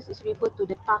processes is referred to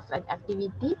the tasks and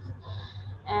activities,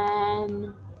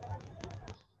 and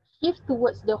shift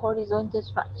towards the horizontal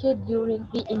structure during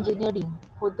re-engineering.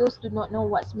 For those who do not know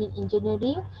what's mean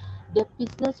engineering, the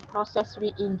business process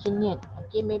re-engineered.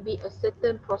 Okay, maybe a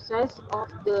certain process of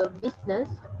the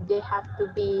business, they have to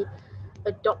be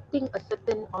adopting a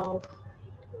certain of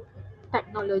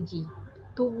technology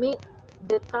to make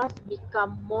the task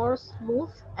become more smooth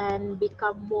and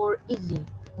become more easy.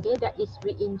 Okay, that is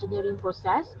re-engineering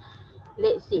process.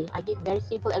 Let's say, I give very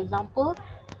simple example.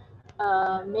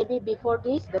 Maybe before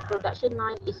this, the production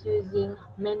line is using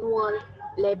manual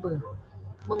labor,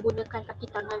 menggunakan kaki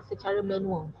tangan secara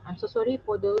manual. I'm so sorry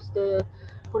for those the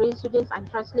Korean students. I'm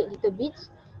translate little bit.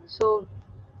 So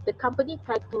the company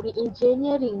tried to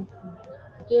re-engineering,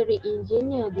 okay,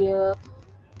 re-engineer the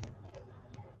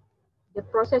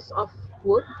process of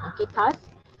work, okay, task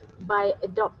by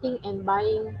adopting and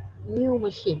buying new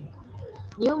machine.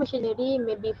 New machinery,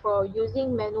 maybe for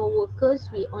using manual workers,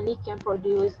 we only can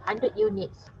produce 100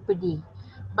 units per day.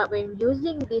 But when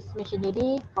using this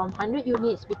machinery, from 100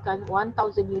 units become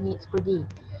 1000 units per day.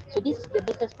 So this is the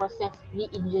business process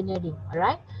re-engineering,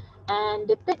 alright? And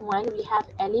the third one, we have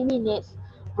eliminates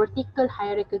vertical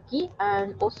hierarchy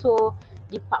and also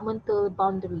departmental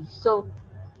boundaries. So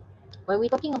when we're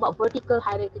talking about vertical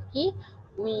hierarchy,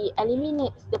 we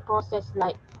eliminate the process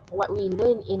like what we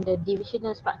learned in the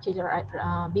divisional structure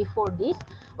before this.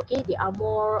 Okay, they are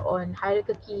more on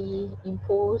hierarchy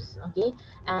imposed. Okay,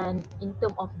 and in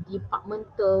terms of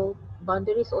departmental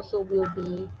boundaries also will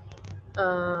be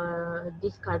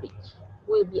discouraged.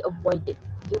 will be avoided.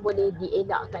 Dia boleh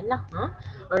dielakkan lah.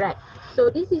 Alright,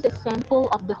 so this is a sample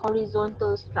of the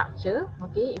horizontal structure.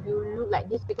 Okay, if you look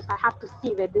like this, because I have to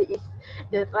see whether it's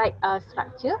the right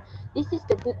structure. This is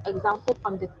the good example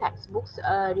from the textbooks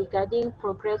regarding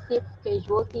Progressive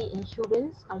Casualty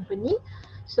Insurance Company.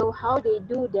 So how they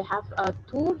do, they have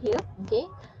two here. Okay,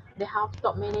 they have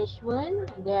top management,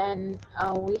 then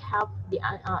we have they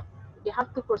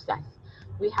have two process.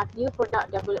 We have new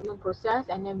product development process,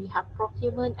 and then we have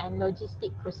procurement and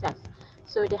logistic process.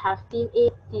 So they have team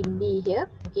A, team B here.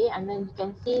 Okay, and then you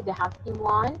can see they have team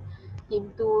 1,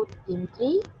 team 2, team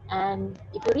 3, and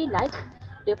if you realize,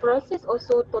 the process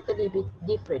also totally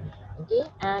different. Okay,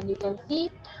 and you can see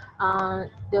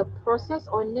the process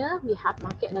owner, we have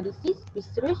market analysis,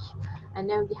 research, and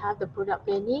then we have the product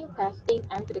planning, testing,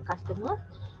 and to the customer.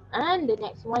 And the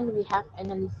next one, we have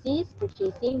analysis,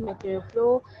 purchasing, material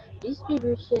flow,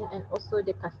 distribution, and also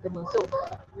the customer. So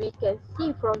we can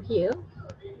see from here,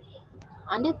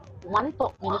 under one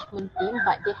top management team,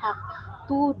 but they have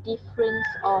two different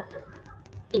of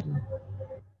team.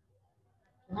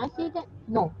 Can I say that?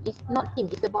 No, it's not team,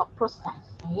 it's about process.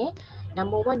 Okay.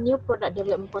 Number one, new product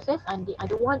development process, and the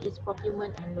other one is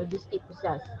procurement and logistic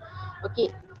process.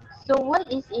 Okay, so what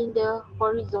is in the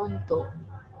horizontal?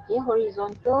 Okay,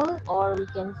 horizontal, or we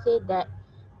can say that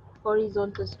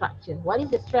horizontal structure. What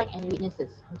is the strength and weaknesses?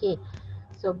 Okay,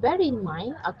 so bear in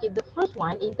mind, okay, the first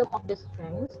one in terms of the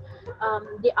strengths,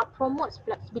 they are promotes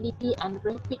flexibility and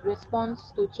rapid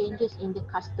response to changes in the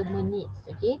customer needs.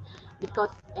 Okay,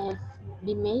 because as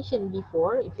we mentioned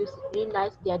before, if you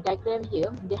realize their diagram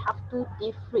here, they have two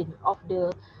different of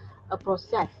the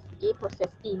process. Okay,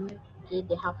 process team. Okay,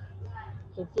 they have,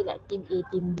 you can see like team A,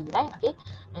 team B, right? Okay,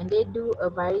 and they do a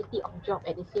variety of job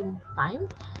at the same time.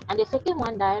 And the second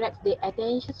one directs the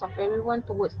attention of everyone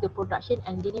towards the production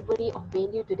and delivery of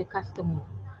value to the customer.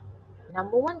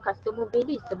 Number one, customer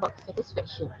value is about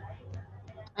satisfaction.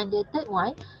 And the third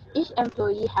one, each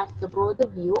employee has the broader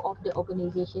view of the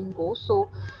organization goals.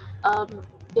 So um,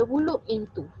 they will look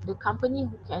into the company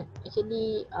who can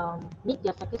actually meet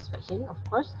their satisfaction, of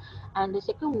course. And the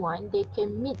second one, they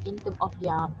can meet in terms of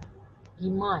their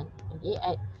demand, okay,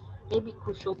 at maybe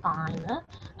crucial time.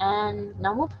 And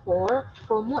number four,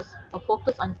 promotes a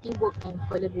focus on teamwork and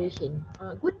collaboration.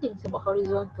 Good things about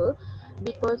horizontal,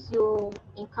 because you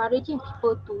encouraging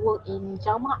people to work in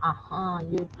jama'ah.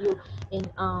 You in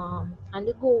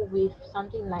undergo with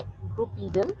something like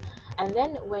groupism, and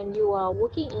then when you are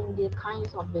working in the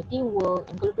kinds of the teamwork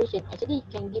and collaboration, actually it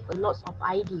can give a lot of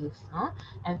ideas,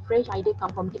 and fresh idea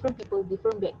come from different people,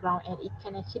 different background, and it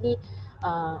can actually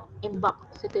embark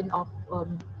certain of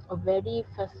very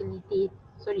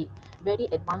very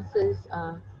advances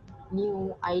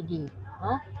new idea.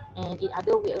 And in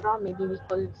other way around, maybe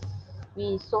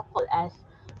we so called as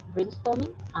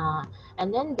brainstorming.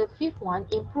 And then the fifth one,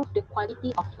 improve the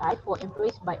quality of life for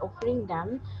employees by offering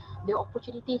them the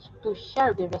opportunity to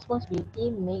share the responsibility,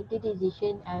 make the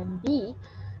decision, and be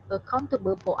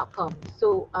accountable for outcomes.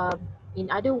 So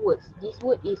in other words, this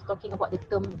word is talking about the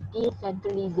term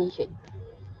decentralization.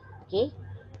 Okay,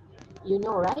 you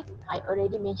know, right? I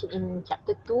already mentioned in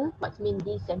chapter 2 what means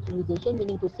decentralization,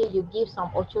 meaning to say you give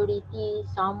some authority,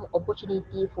 some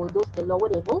opportunity for those the lower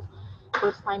levels,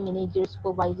 first time managers,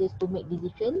 supervisors to make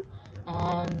decisions.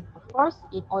 And of course,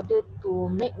 in order to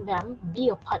make them be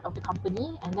a part of the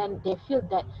company, and then they feel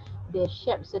that they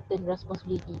share certain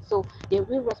responsibility. So they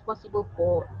will responsible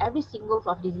for every single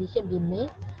of decision being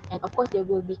made, and of course they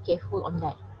will be careful on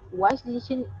that. Wise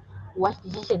decision, wise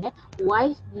decision,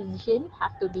 wise decision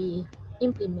have to be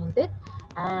implemented.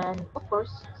 And of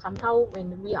course, somehow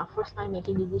when we are first time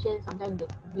making decisions, sometimes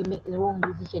we make the wrong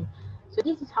decision. So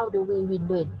this is how the way we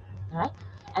learn, right?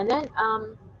 And then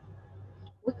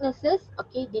weaknesses,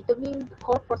 okay, determining the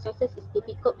core processes is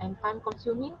difficult and time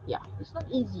consuming. Yeah, it's not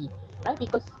easy, right?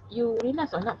 Because you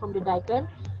realize or not from the diagram,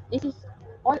 this is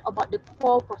all about the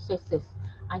core processes.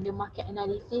 Under market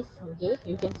analysis, okay,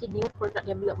 you can see new product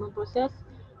development process,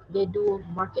 they do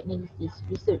market analysis,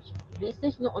 research.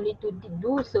 Research not only to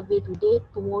do survey today,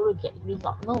 tomorrow get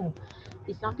result. No,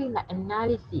 it's something like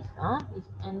analysis. It's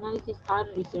analysis style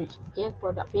research, okay,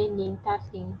 product planning,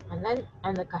 testing, and then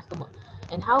and the customer.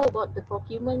 And how about the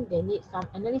procurement? They need some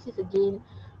analysis again,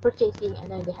 purchasing,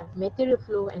 and then they have material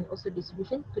flow and also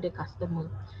distribution to the customer.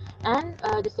 And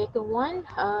the second one,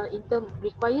 in term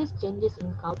requires changes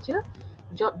in culture,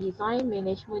 job design,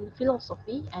 management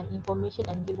philosophy, and information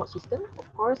and reward system.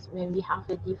 Of course, when we have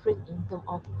the difference in terms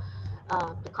of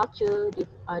the culture, the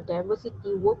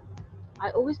diversity work, I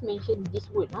always mention this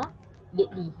word,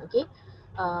 lately, okay?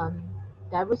 Um,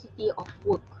 diversity of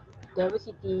work,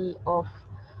 diversity of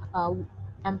uh,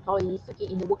 employees, okay,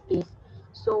 in the workplace.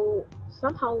 So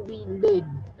somehow we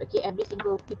learn, okay, every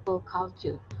single people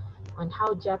culture on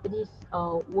how Japanese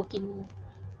working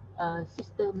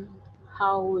system,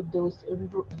 how those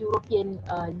European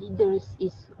leaders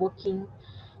is working,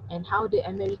 and how the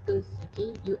Americas,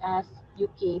 okay, US,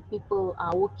 UK people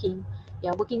are working.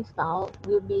 Their working style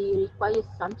will be requires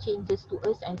some changes to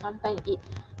us, and sometimes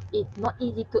it's not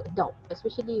easy to adopt,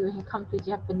 especially when it comes to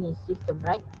Japanese system,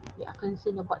 right? We are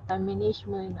concerned about time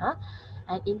management,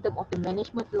 and in terms of the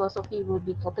management philosophy will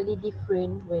be totally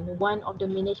different. When one of the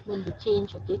management will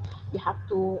change, okay, you have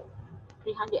to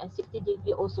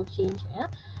 360-degree also change,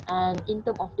 and in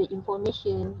terms of the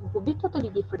information will be totally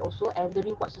different also, and the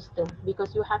reward system,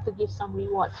 because you have to give some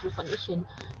rewards recognition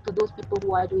to those people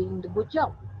who are doing the good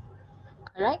job.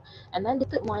 Alright, and then the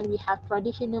third one, we have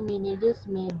traditional managers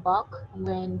may balk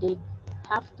when they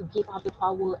have to give up the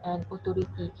power and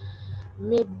authority.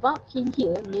 May balk in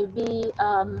here, maybe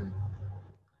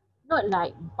not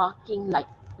like barking like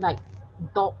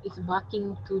dog is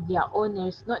barking to their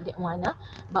owners, not that one,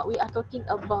 but we are talking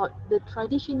about the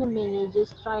traditional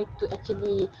managers try to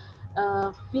actually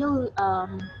feel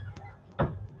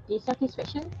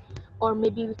dissatisfaction, or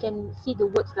maybe we can see the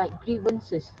words like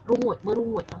grievances,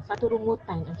 merungut, satu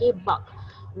rungutan, okay, bark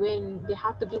when they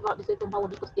have to give up the certain power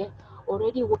because they're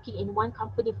already working in one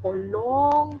company for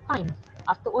long time.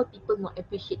 After all, people not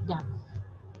appreciate them.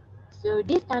 So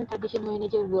this kind of traditional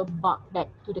manager will bark back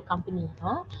to the company,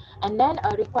 and then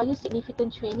requires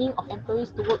significant training of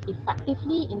employees to work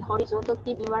effectively in horizontal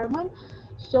team environment.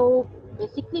 So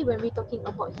basically, when we're talking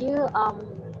about here,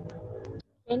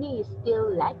 training is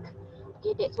still lack.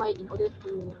 Okay, that's why in order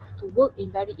to work in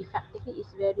very effectively is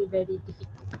very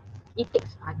difficult. It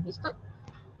takes time. It's not.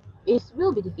 It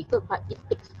will be difficult, but it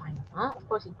takes time. Of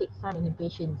course, it takes time and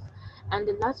patience. And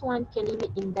the last one can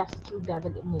limit in-depth skill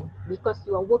development because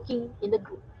you are working in the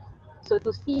group. So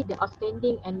to see the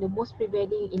outstanding and the most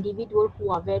prevailing individual who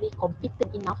are very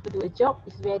competent enough to do a job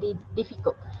is very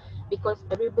difficult because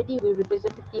everybody will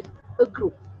representative a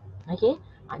group. Okay,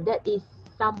 and that is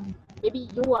some, maybe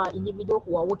you are individual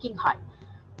who are working hard,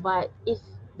 but is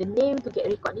the name to get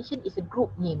recognition is a group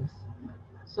names.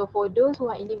 So for those who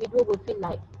are individual will feel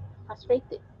like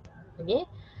frustrated. Okay,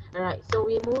 alright, so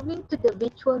we're moving to the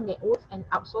virtual networks and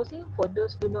outsourcing. For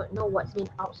those who do not know what's mean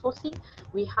outsourcing,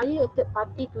 we hire a third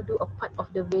party to do a part of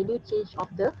the value chain of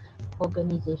the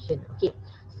organization. Okay,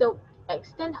 so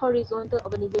extend horizontal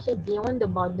organization beyond the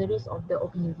boundaries of the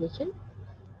organization.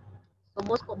 So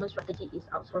most common strategy is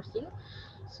outsourcing.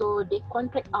 So they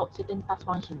contract out certain task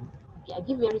function. Okay, I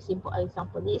give very simple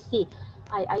example. Let's say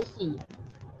IIC,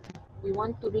 we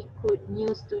want to recruit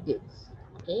new students.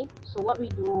 Okay, so what we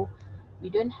do, we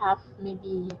don't have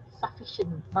maybe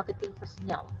sufficient marketing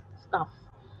personnel staff.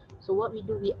 So what we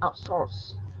do, we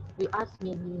outsource. We ask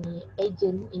maybe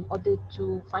agent in order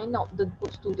to find out the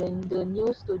good student, the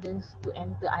new students to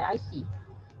enter IIC.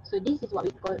 So this is what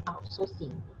we call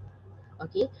outsourcing.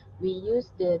 Okay, we use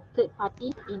the third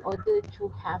party in order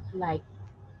to have like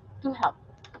to help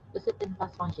a certain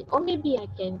task function. Or maybe I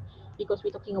can, because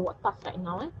we're talking about task right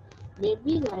now,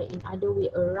 maybe like in other way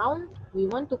around, we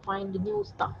want to find the new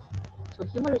staff. So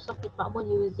human resource department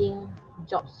using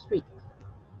job street.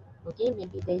 Okay,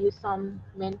 maybe they use some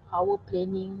manpower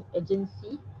planning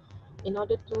agency in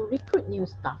order to recruit new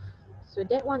staff. So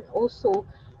that one also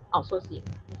outsourcing.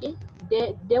 Okay,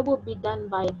 that will be done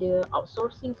by the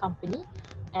outsourcing company,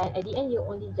 and at the end you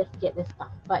only just get the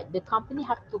staff, but the company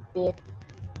have to pay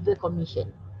the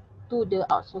commission to the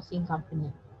outsourcing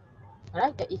company.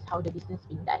 Alright, that is how the business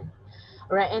being done.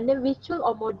 Alright, and the virtual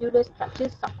or modular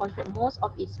structures subcontract most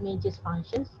of its major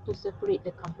functions to separate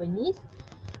the companies.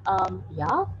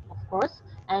 Yeah, of course.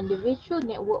 And the virtual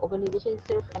network organization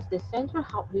serves as the central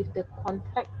hub with the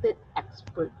contracted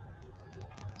expert.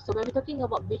 So when we're talking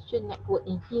about virtual network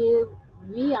in here,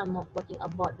 we are not talking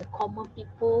about the common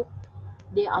people.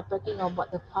 They are talking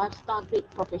about the 5-star grade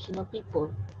professional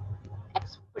people,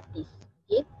 expertise.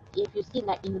 Okay, if you see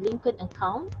like in LinkedIn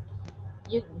account,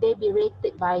 they be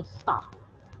rated by star.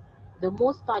 The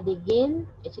more star they gain,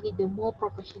 actually the more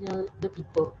professional the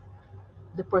people,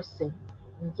 the person.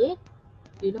 Okay,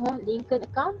 you know LinkedIn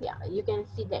account, yeah, you can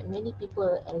see that many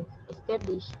people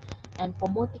established and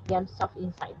promoting themselves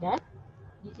inside that.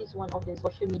 This is one of the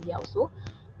social media also,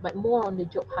 but more on the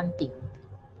job hunting.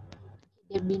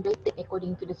 They've been rated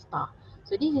according to the star.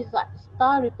 So this is what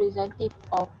star representative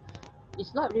of,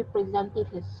 it's not representative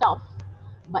itself,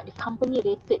 but the company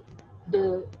rated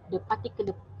the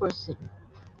particular person.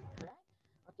 Right?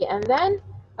 Okay, and then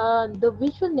the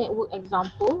visual network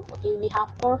example. Okay, we have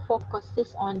 4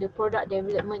 focuses on the product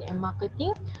development and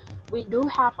marketing. We do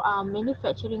have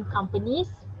manufacturing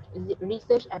companies,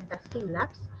 research and testing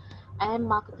labs, and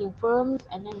marketing firms,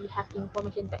 and then we have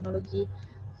information technology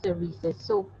services.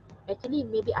 So actually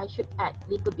maybe I should add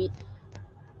little bit,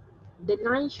 the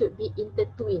nine should be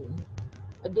intertwined.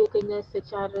 Dia kena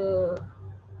secara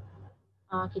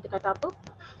kita kata apa,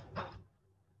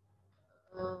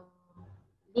 uh,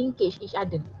 linkage each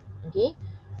other. Okay,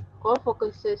 core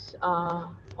focuses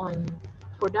on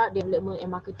product development and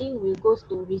marketing, will goes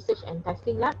to research and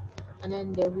testing lab, and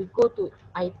then they will go to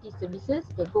IT services,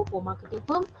 they go for marketing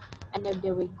firm, and then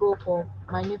they will go for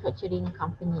manufacturing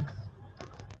companies.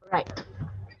 Right.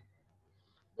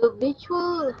 The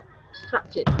virtual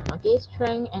structure, okay,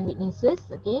 strength and weaknesses,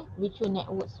 okay, virtual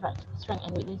network structure, strength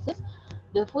and weaknesses.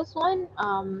 The first one,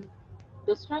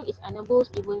 the strength is enables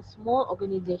even small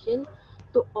organization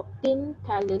to obtain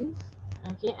talents,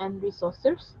 okay, and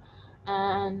resources.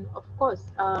 And of course,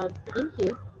 in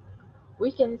here we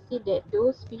can see that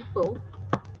those people,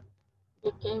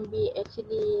 they can be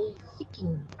actually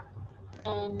seeking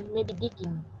and maybe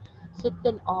digging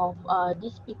certain of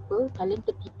these people,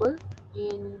 talented people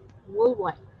in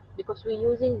worldwide, because we're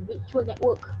using virtual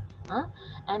network. Huh?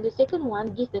 And the second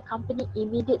one gives the company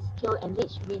immediate scale and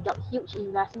reach without huge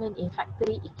investment in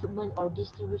factory equipment or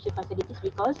distribution facilities,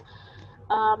 because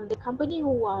the company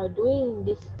who are doing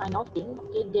this kind of thing,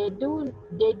 okay, they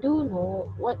do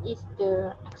know what is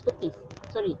the expertise.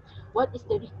 Sorry, what is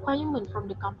the requirement from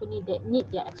the company that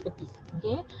need their expertise.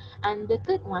 Okay, and the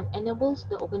third one enables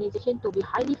the organization to be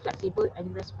highly flexible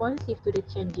and responsive to the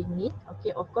changing need.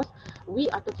 Okay, of course, we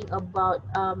are talking about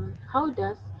how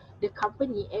does the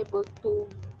company able to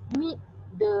meet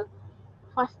the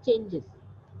fast changes.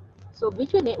 So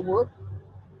virtual network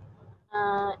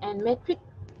and metric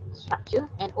structure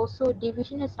and also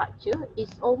divisional structure is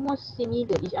almost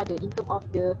similar each other in terms of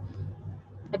the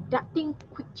adapting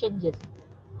quick changes.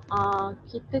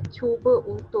 Kita cuba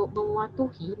untuk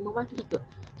mematuhi ke,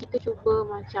 kita cuba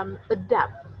macam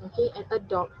adapt, okay, and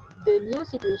adopt the new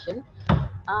situation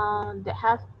that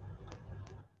have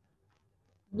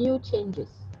new changes.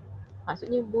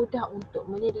 Maksudnya mudah untuk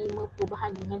menerima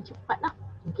perubahan dengan cepat lah.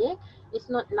 Okay,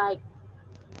 it's not like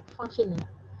functional.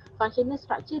 Functional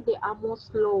structure, they are more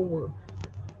slower.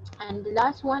 And the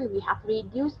last one, we have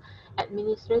reduced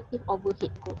administrative overhead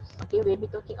costs. Okay, when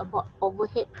we're talking about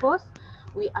overhead costs,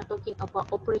 we are talking about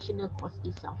operational cost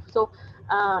itself. So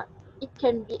it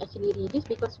can be actually reduced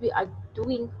because we are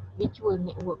doing virtual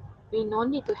network. We no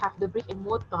need to have the brick and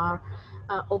mortar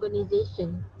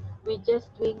organization. We're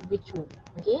just doing virtual.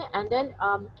 Okay, and then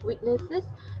weaknesses,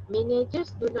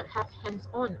 managers do not have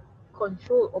hands-on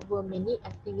control over many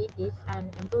activities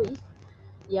and employees.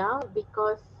 Yeah,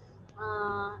 because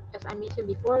as I mentioned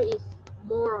before, is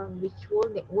more on virtual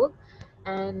network,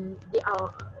 and they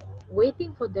are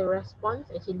waiting for the response,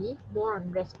 actually more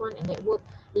on response and network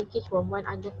linkage from one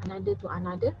another to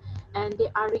another, and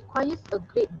they are requires a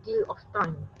great deal of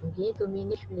time, okay, to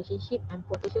manage relationship and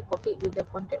potential conflict with the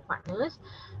contract partners,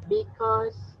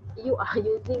 because you are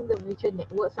using the virtual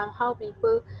network. Somehow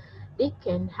people, they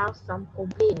can have some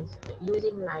complaints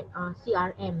using like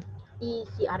CRM,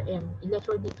 ECRM,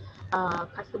 electronic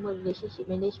customer relationship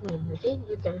management. Okay,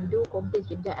 you can do complaints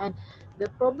with that. And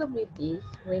the problem with this,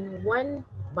 when one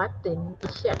button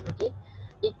is shared, okay,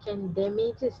 it can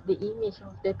damages the image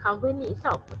of the company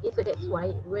itself. Okay, so that's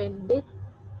why when they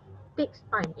takes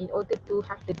time in order to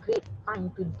have the great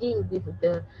time to deal with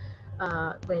the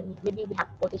when maybe we have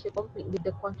potential conflict with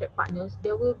the contract partners,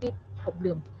 there will be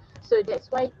problem. So that's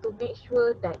why, to make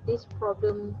sure that this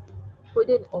problem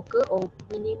couldn't occur or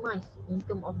minimize in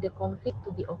terms of the conflict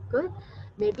to be occurred,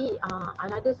 maybe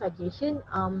another suggestion,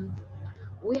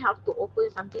 we have to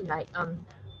open something like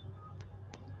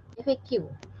FAQ,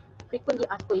 frequently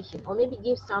asked question, or maybe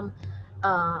give some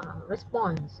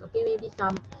response. Okay, maybe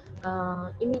some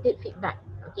immediate feedback.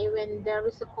 Okay, when there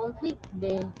is a conflict,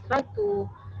 then try to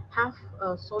have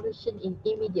a solution in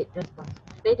immediate response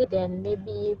rather than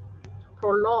maybe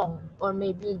prolong or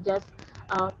maybe just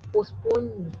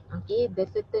postpone, okay, the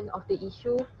certain of the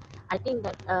issue. I think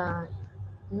that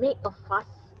make a fast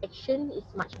action is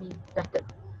much better,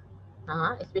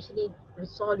 especially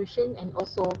resolution and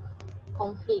also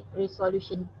conflict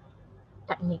resolution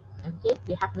technique. Okay,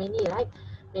 we have many, right?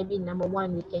 Maybe number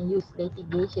one, we can use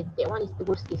litigation. That one is the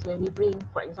worst case, when we bring,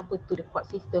 for example, to the court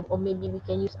system, or maybe we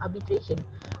can use arbitration,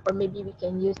 or maybe we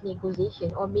can use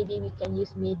negotiation, or maybe we can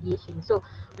use mediation. So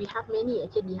we have many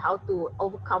actually how to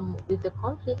overcome with the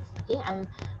conflicts. Okay, and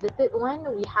the third one,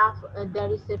 we have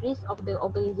there is a risk of the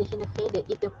organizational failure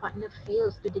if the partner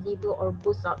fails to deliver or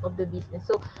goes out of the business.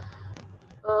 So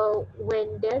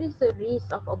when there is a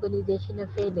risk of organizational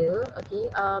failure,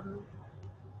 okay,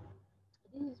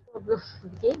 This is problem,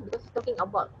 okay, because talking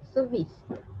about service.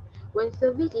 When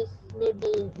service is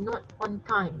maybe not on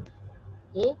time,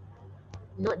 okay,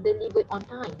 not delivered on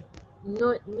time,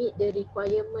 not meet the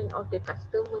requirement of the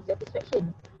customer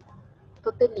satisfaction,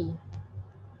 totally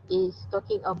is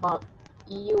talking about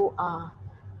you are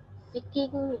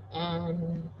seeking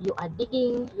and you are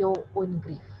digging your own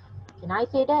grave. Can I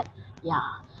say that?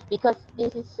 Yeah, because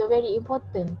this is very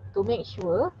important to make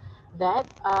sure that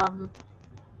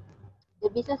the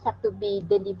business have to be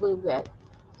delivered well.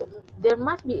 So there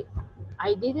must be,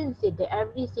 I didn't say that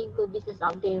every single business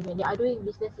out there when they are doing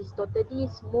business is totally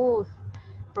smooth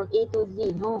from A to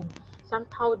Z. No,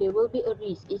 somehow there will be a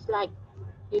risk. It's like,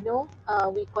 we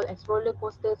call as roller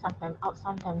coaster, sometimes up,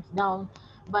 sometimes down.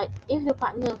 But if the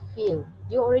partner feel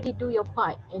you already do your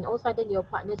part, and all of a sudden your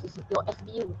partner is your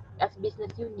SBU, as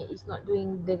business unit, is not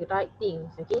doing the right things,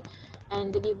 okay,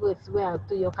 and delivers well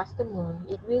to your customer,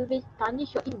 it will be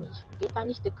tarnish your image, okay,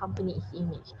 tarnish the company's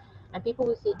image, and people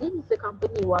will say this is the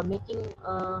company who are making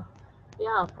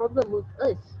problem with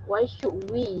us. Why should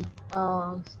we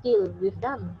still with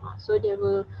them? So they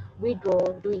will withdraw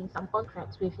doing some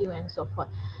contracts with you and so forth.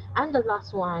 And the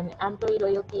last one, employee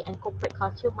loyalty and corporate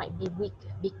culture might be weak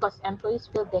because employees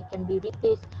feel they can be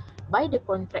replaced by the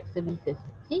contract services.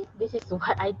 See, this is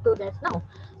what I told us now.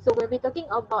 So when we're talking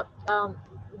about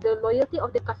the loyalty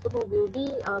of the customer will be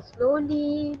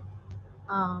slowly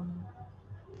um,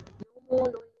 no more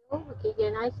loyal. Okay,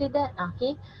 can I say that?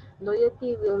 Okay,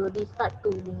 loyalty will be start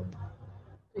to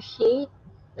shade.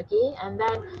 Okay, and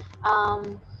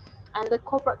the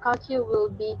corporate culture will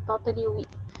be totally weak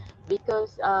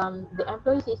because the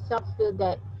employees itself feel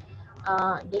that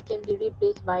they can be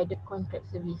replaced by the contract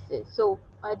services. So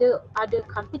other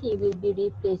company will be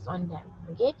replaced on them.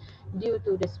 Okay, due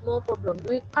to the small problem.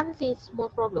 We can't say small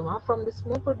problem. From the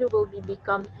small problem will be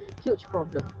become huge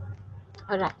problem.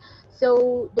 Alright,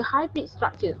 so the hybrid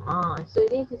structure. So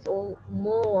this is all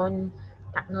more on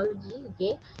technology.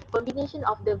 Okay, combination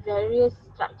of the various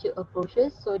structure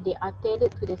approaches. So they are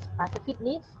tailored to the specific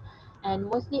needs and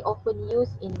mostly often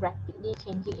used in rapidly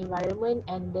changing environment,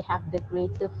 and they have the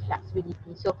greater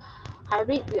flexibility. So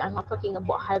hybrid, we are not talking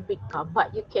about hybrid car,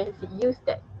 but you can use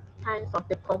that kinds of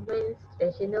the common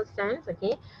traditional sense.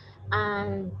 Okay,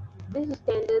 and this is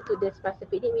tailored to the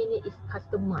specific need, meaning is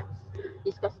customized.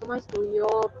 It's customized to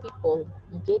your people,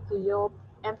 okay, to your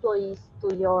employees,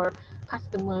 to your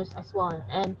customers as well.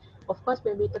 And of course,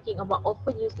 when we're talking about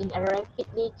often used in a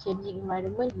rapidly changing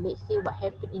environment, let's say what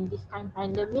happened in this time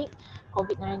pandemic,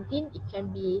 COVID-19, it can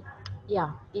be,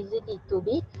 easily to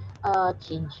be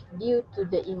changed due to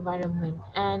the environment.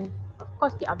 And of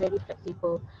course, they are very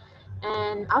flexible.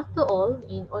 And after all,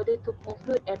 in order to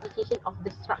conclude application of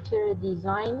the structural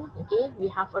design, okay, we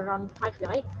have around five,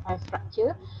 right? Five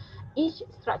structure. Each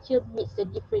structure meets the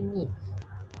different needs.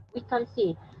 We can't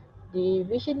say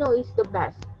divisional is the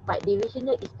best, but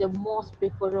divisional is the most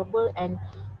preferable and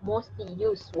mostly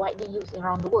used, widely used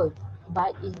around the world.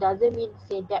 But it doesn't mean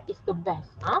say that is the best.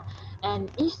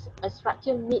 And each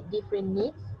structure meet different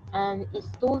needs and is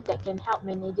tools that can help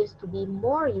managers to be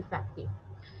more effective.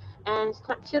 And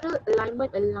structural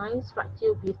alignment aligns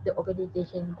structure with the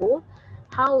organization goal.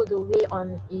 How the way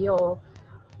on your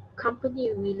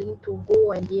company willing to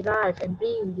go and derive and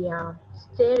bring their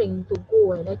steering to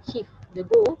go and achieve the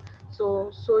goal.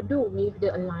 So do with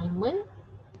the alignment.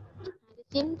 The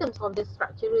symptoms of the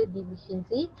structural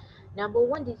deficiency. Number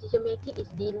one, decision making is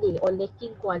delay or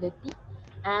lacking quality.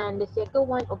 And the second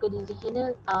one,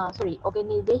 organization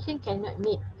cannot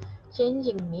meet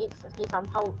changing needs. Okay,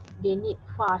 somehow they need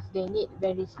fast, they need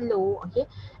very slow. Okay,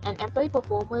 and employee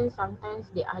performance sometimes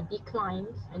they are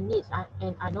declines and needs are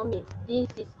not met. This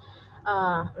is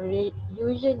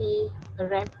usually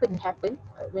rampant happen.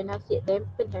 When I say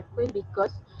rampant happen,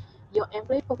 because your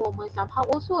employee performance somehow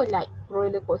also like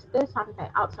roller coaster,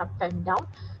 sometimes up, sometimes down.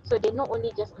 So they're not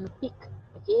only just on the peak.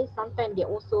 Okay, sometimes they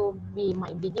also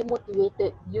might be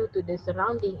demotivated due to the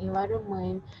surrounding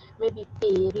environment, maybe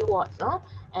pay rewards,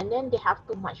 and then they have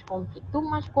too much conflict. Too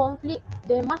much conflict,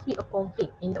 there must be a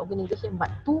conflict in the organization,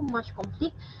 but too much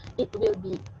conflict, it will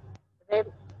be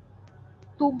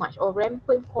too much or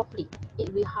rampant conflict,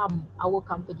 it will harm our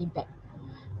company back.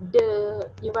 The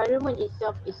environment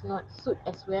itself is not suit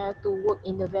as well to work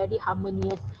in a very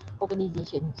harmonious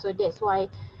organization. So that's why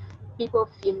people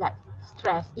feel like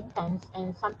stress, intense,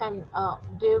 and sometimes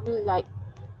they will like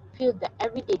feel that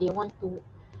every day they want to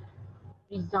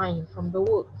resign from the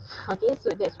work. Okay,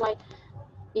 so that's why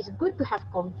It's good to have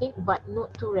conflict but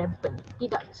not too rampant.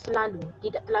 Tidak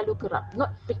terlalu kerap,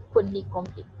 not frequently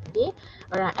conflict. Okay,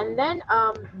 alright. And then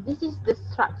this is the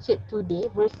structure today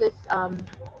versus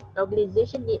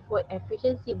organization need for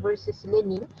efficiency versus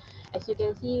learning. As you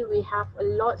can see, we have a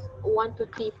lot, 1,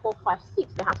 2, 3, 4, 5,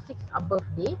 6. They have 6 above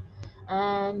there,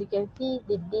 and you can see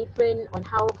the different on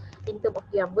how in terms of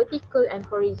their vertical and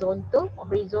horizontal.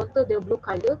 Horizontal, the blue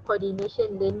color,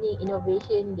 coordination, learning,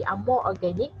 innovation, they are more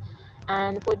organic.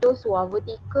 And for those who are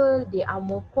vertical, they are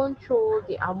more control,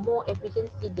 they are more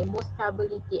efficiency, they more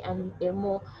stability, and they're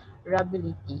more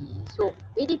reliability. So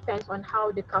it depends on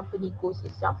how the company goes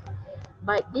itself.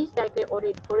 But this diagram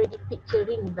already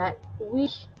picturing that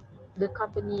which the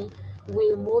company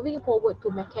will moving forward to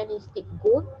mechanistic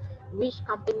goal, which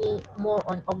company more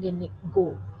on organic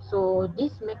goal. So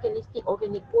this mechanistic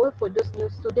organic goal, for those new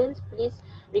students, please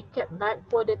recap back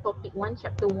for the topic 1,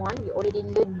 chapter 1. We already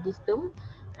learned this term,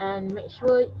 and make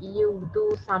sure you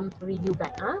do some review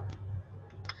back.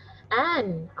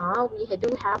 And we do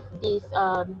have this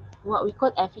what we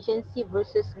call efficiency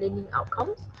versus learning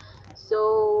outcomes.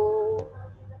 So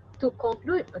to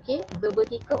conclude, okay, the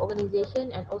vertical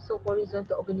organization and also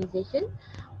horizontal organization.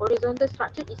 Horizontal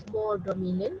structure is more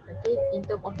dominant, okay, in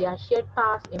terms of their shared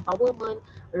task, empowerment,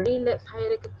 relaxed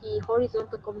hierarchy,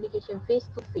 horizontal communication face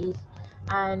to face,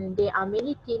 and there are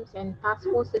many teams and task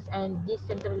forces and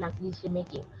decentralized decision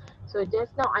making. So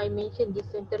just now I mentioned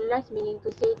decentralized, meaning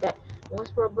to say that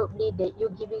most probably that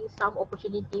you're giving some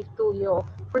opportunity to your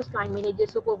first line manager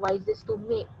supervisors to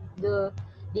make the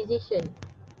decision.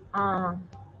 Uh,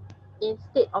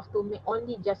 Instead of to make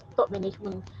only just top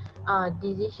management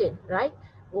decision, right?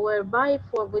 Whereby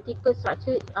for vertical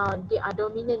structure, they are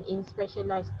dominant in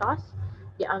specialized tasks,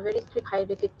 they are very strict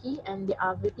hierarchy, and they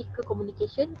are vertical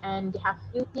communication, and they have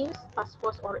few teams, task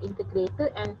force or integrator,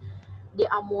 and they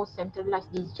are more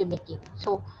centralized decision making.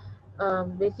 So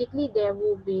basically there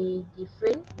will be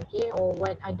different, okay, or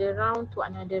one other round to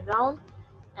another round.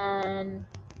 And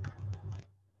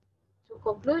to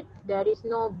conclude, there is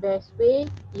no best way.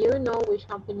 You know which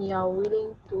company you are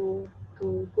willing to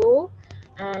go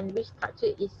and which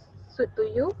structure is suit to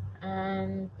you.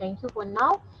 And thank you for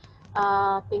now.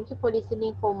 Thank you for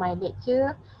listening for my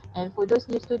lecture. And for those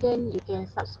new students, you can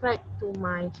subscribe to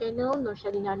my channel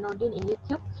Noorsyalina Nordin in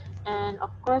YouTube. And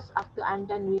of course, after I'm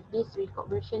done with this record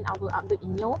version, I will upload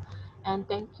in your. And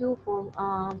thank you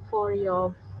for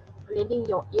your lending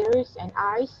your ears and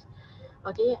eyes.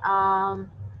 Okay.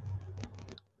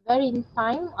 Very in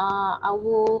time, I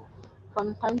will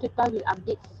from time to time will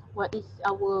update what is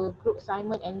our group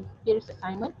assignment and peers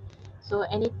assignment. So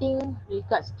anything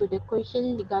regards to the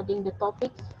question regarding the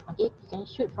topics, okay, you can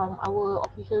shoot from our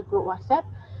official group WhatsApp.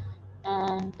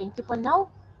 And thank you for now.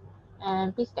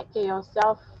 And please take care of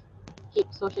yourself. Keep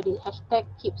hashtag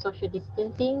keep social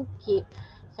distancing. Keep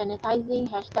sanitizing.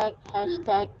 Hashtag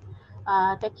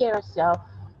take care of yourself.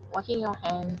 Washing your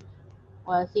hand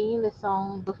while singing the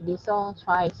song birthday song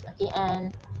twice. Okay,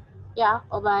 and yeah,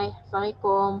 bye bye.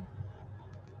 Assalamualaikum.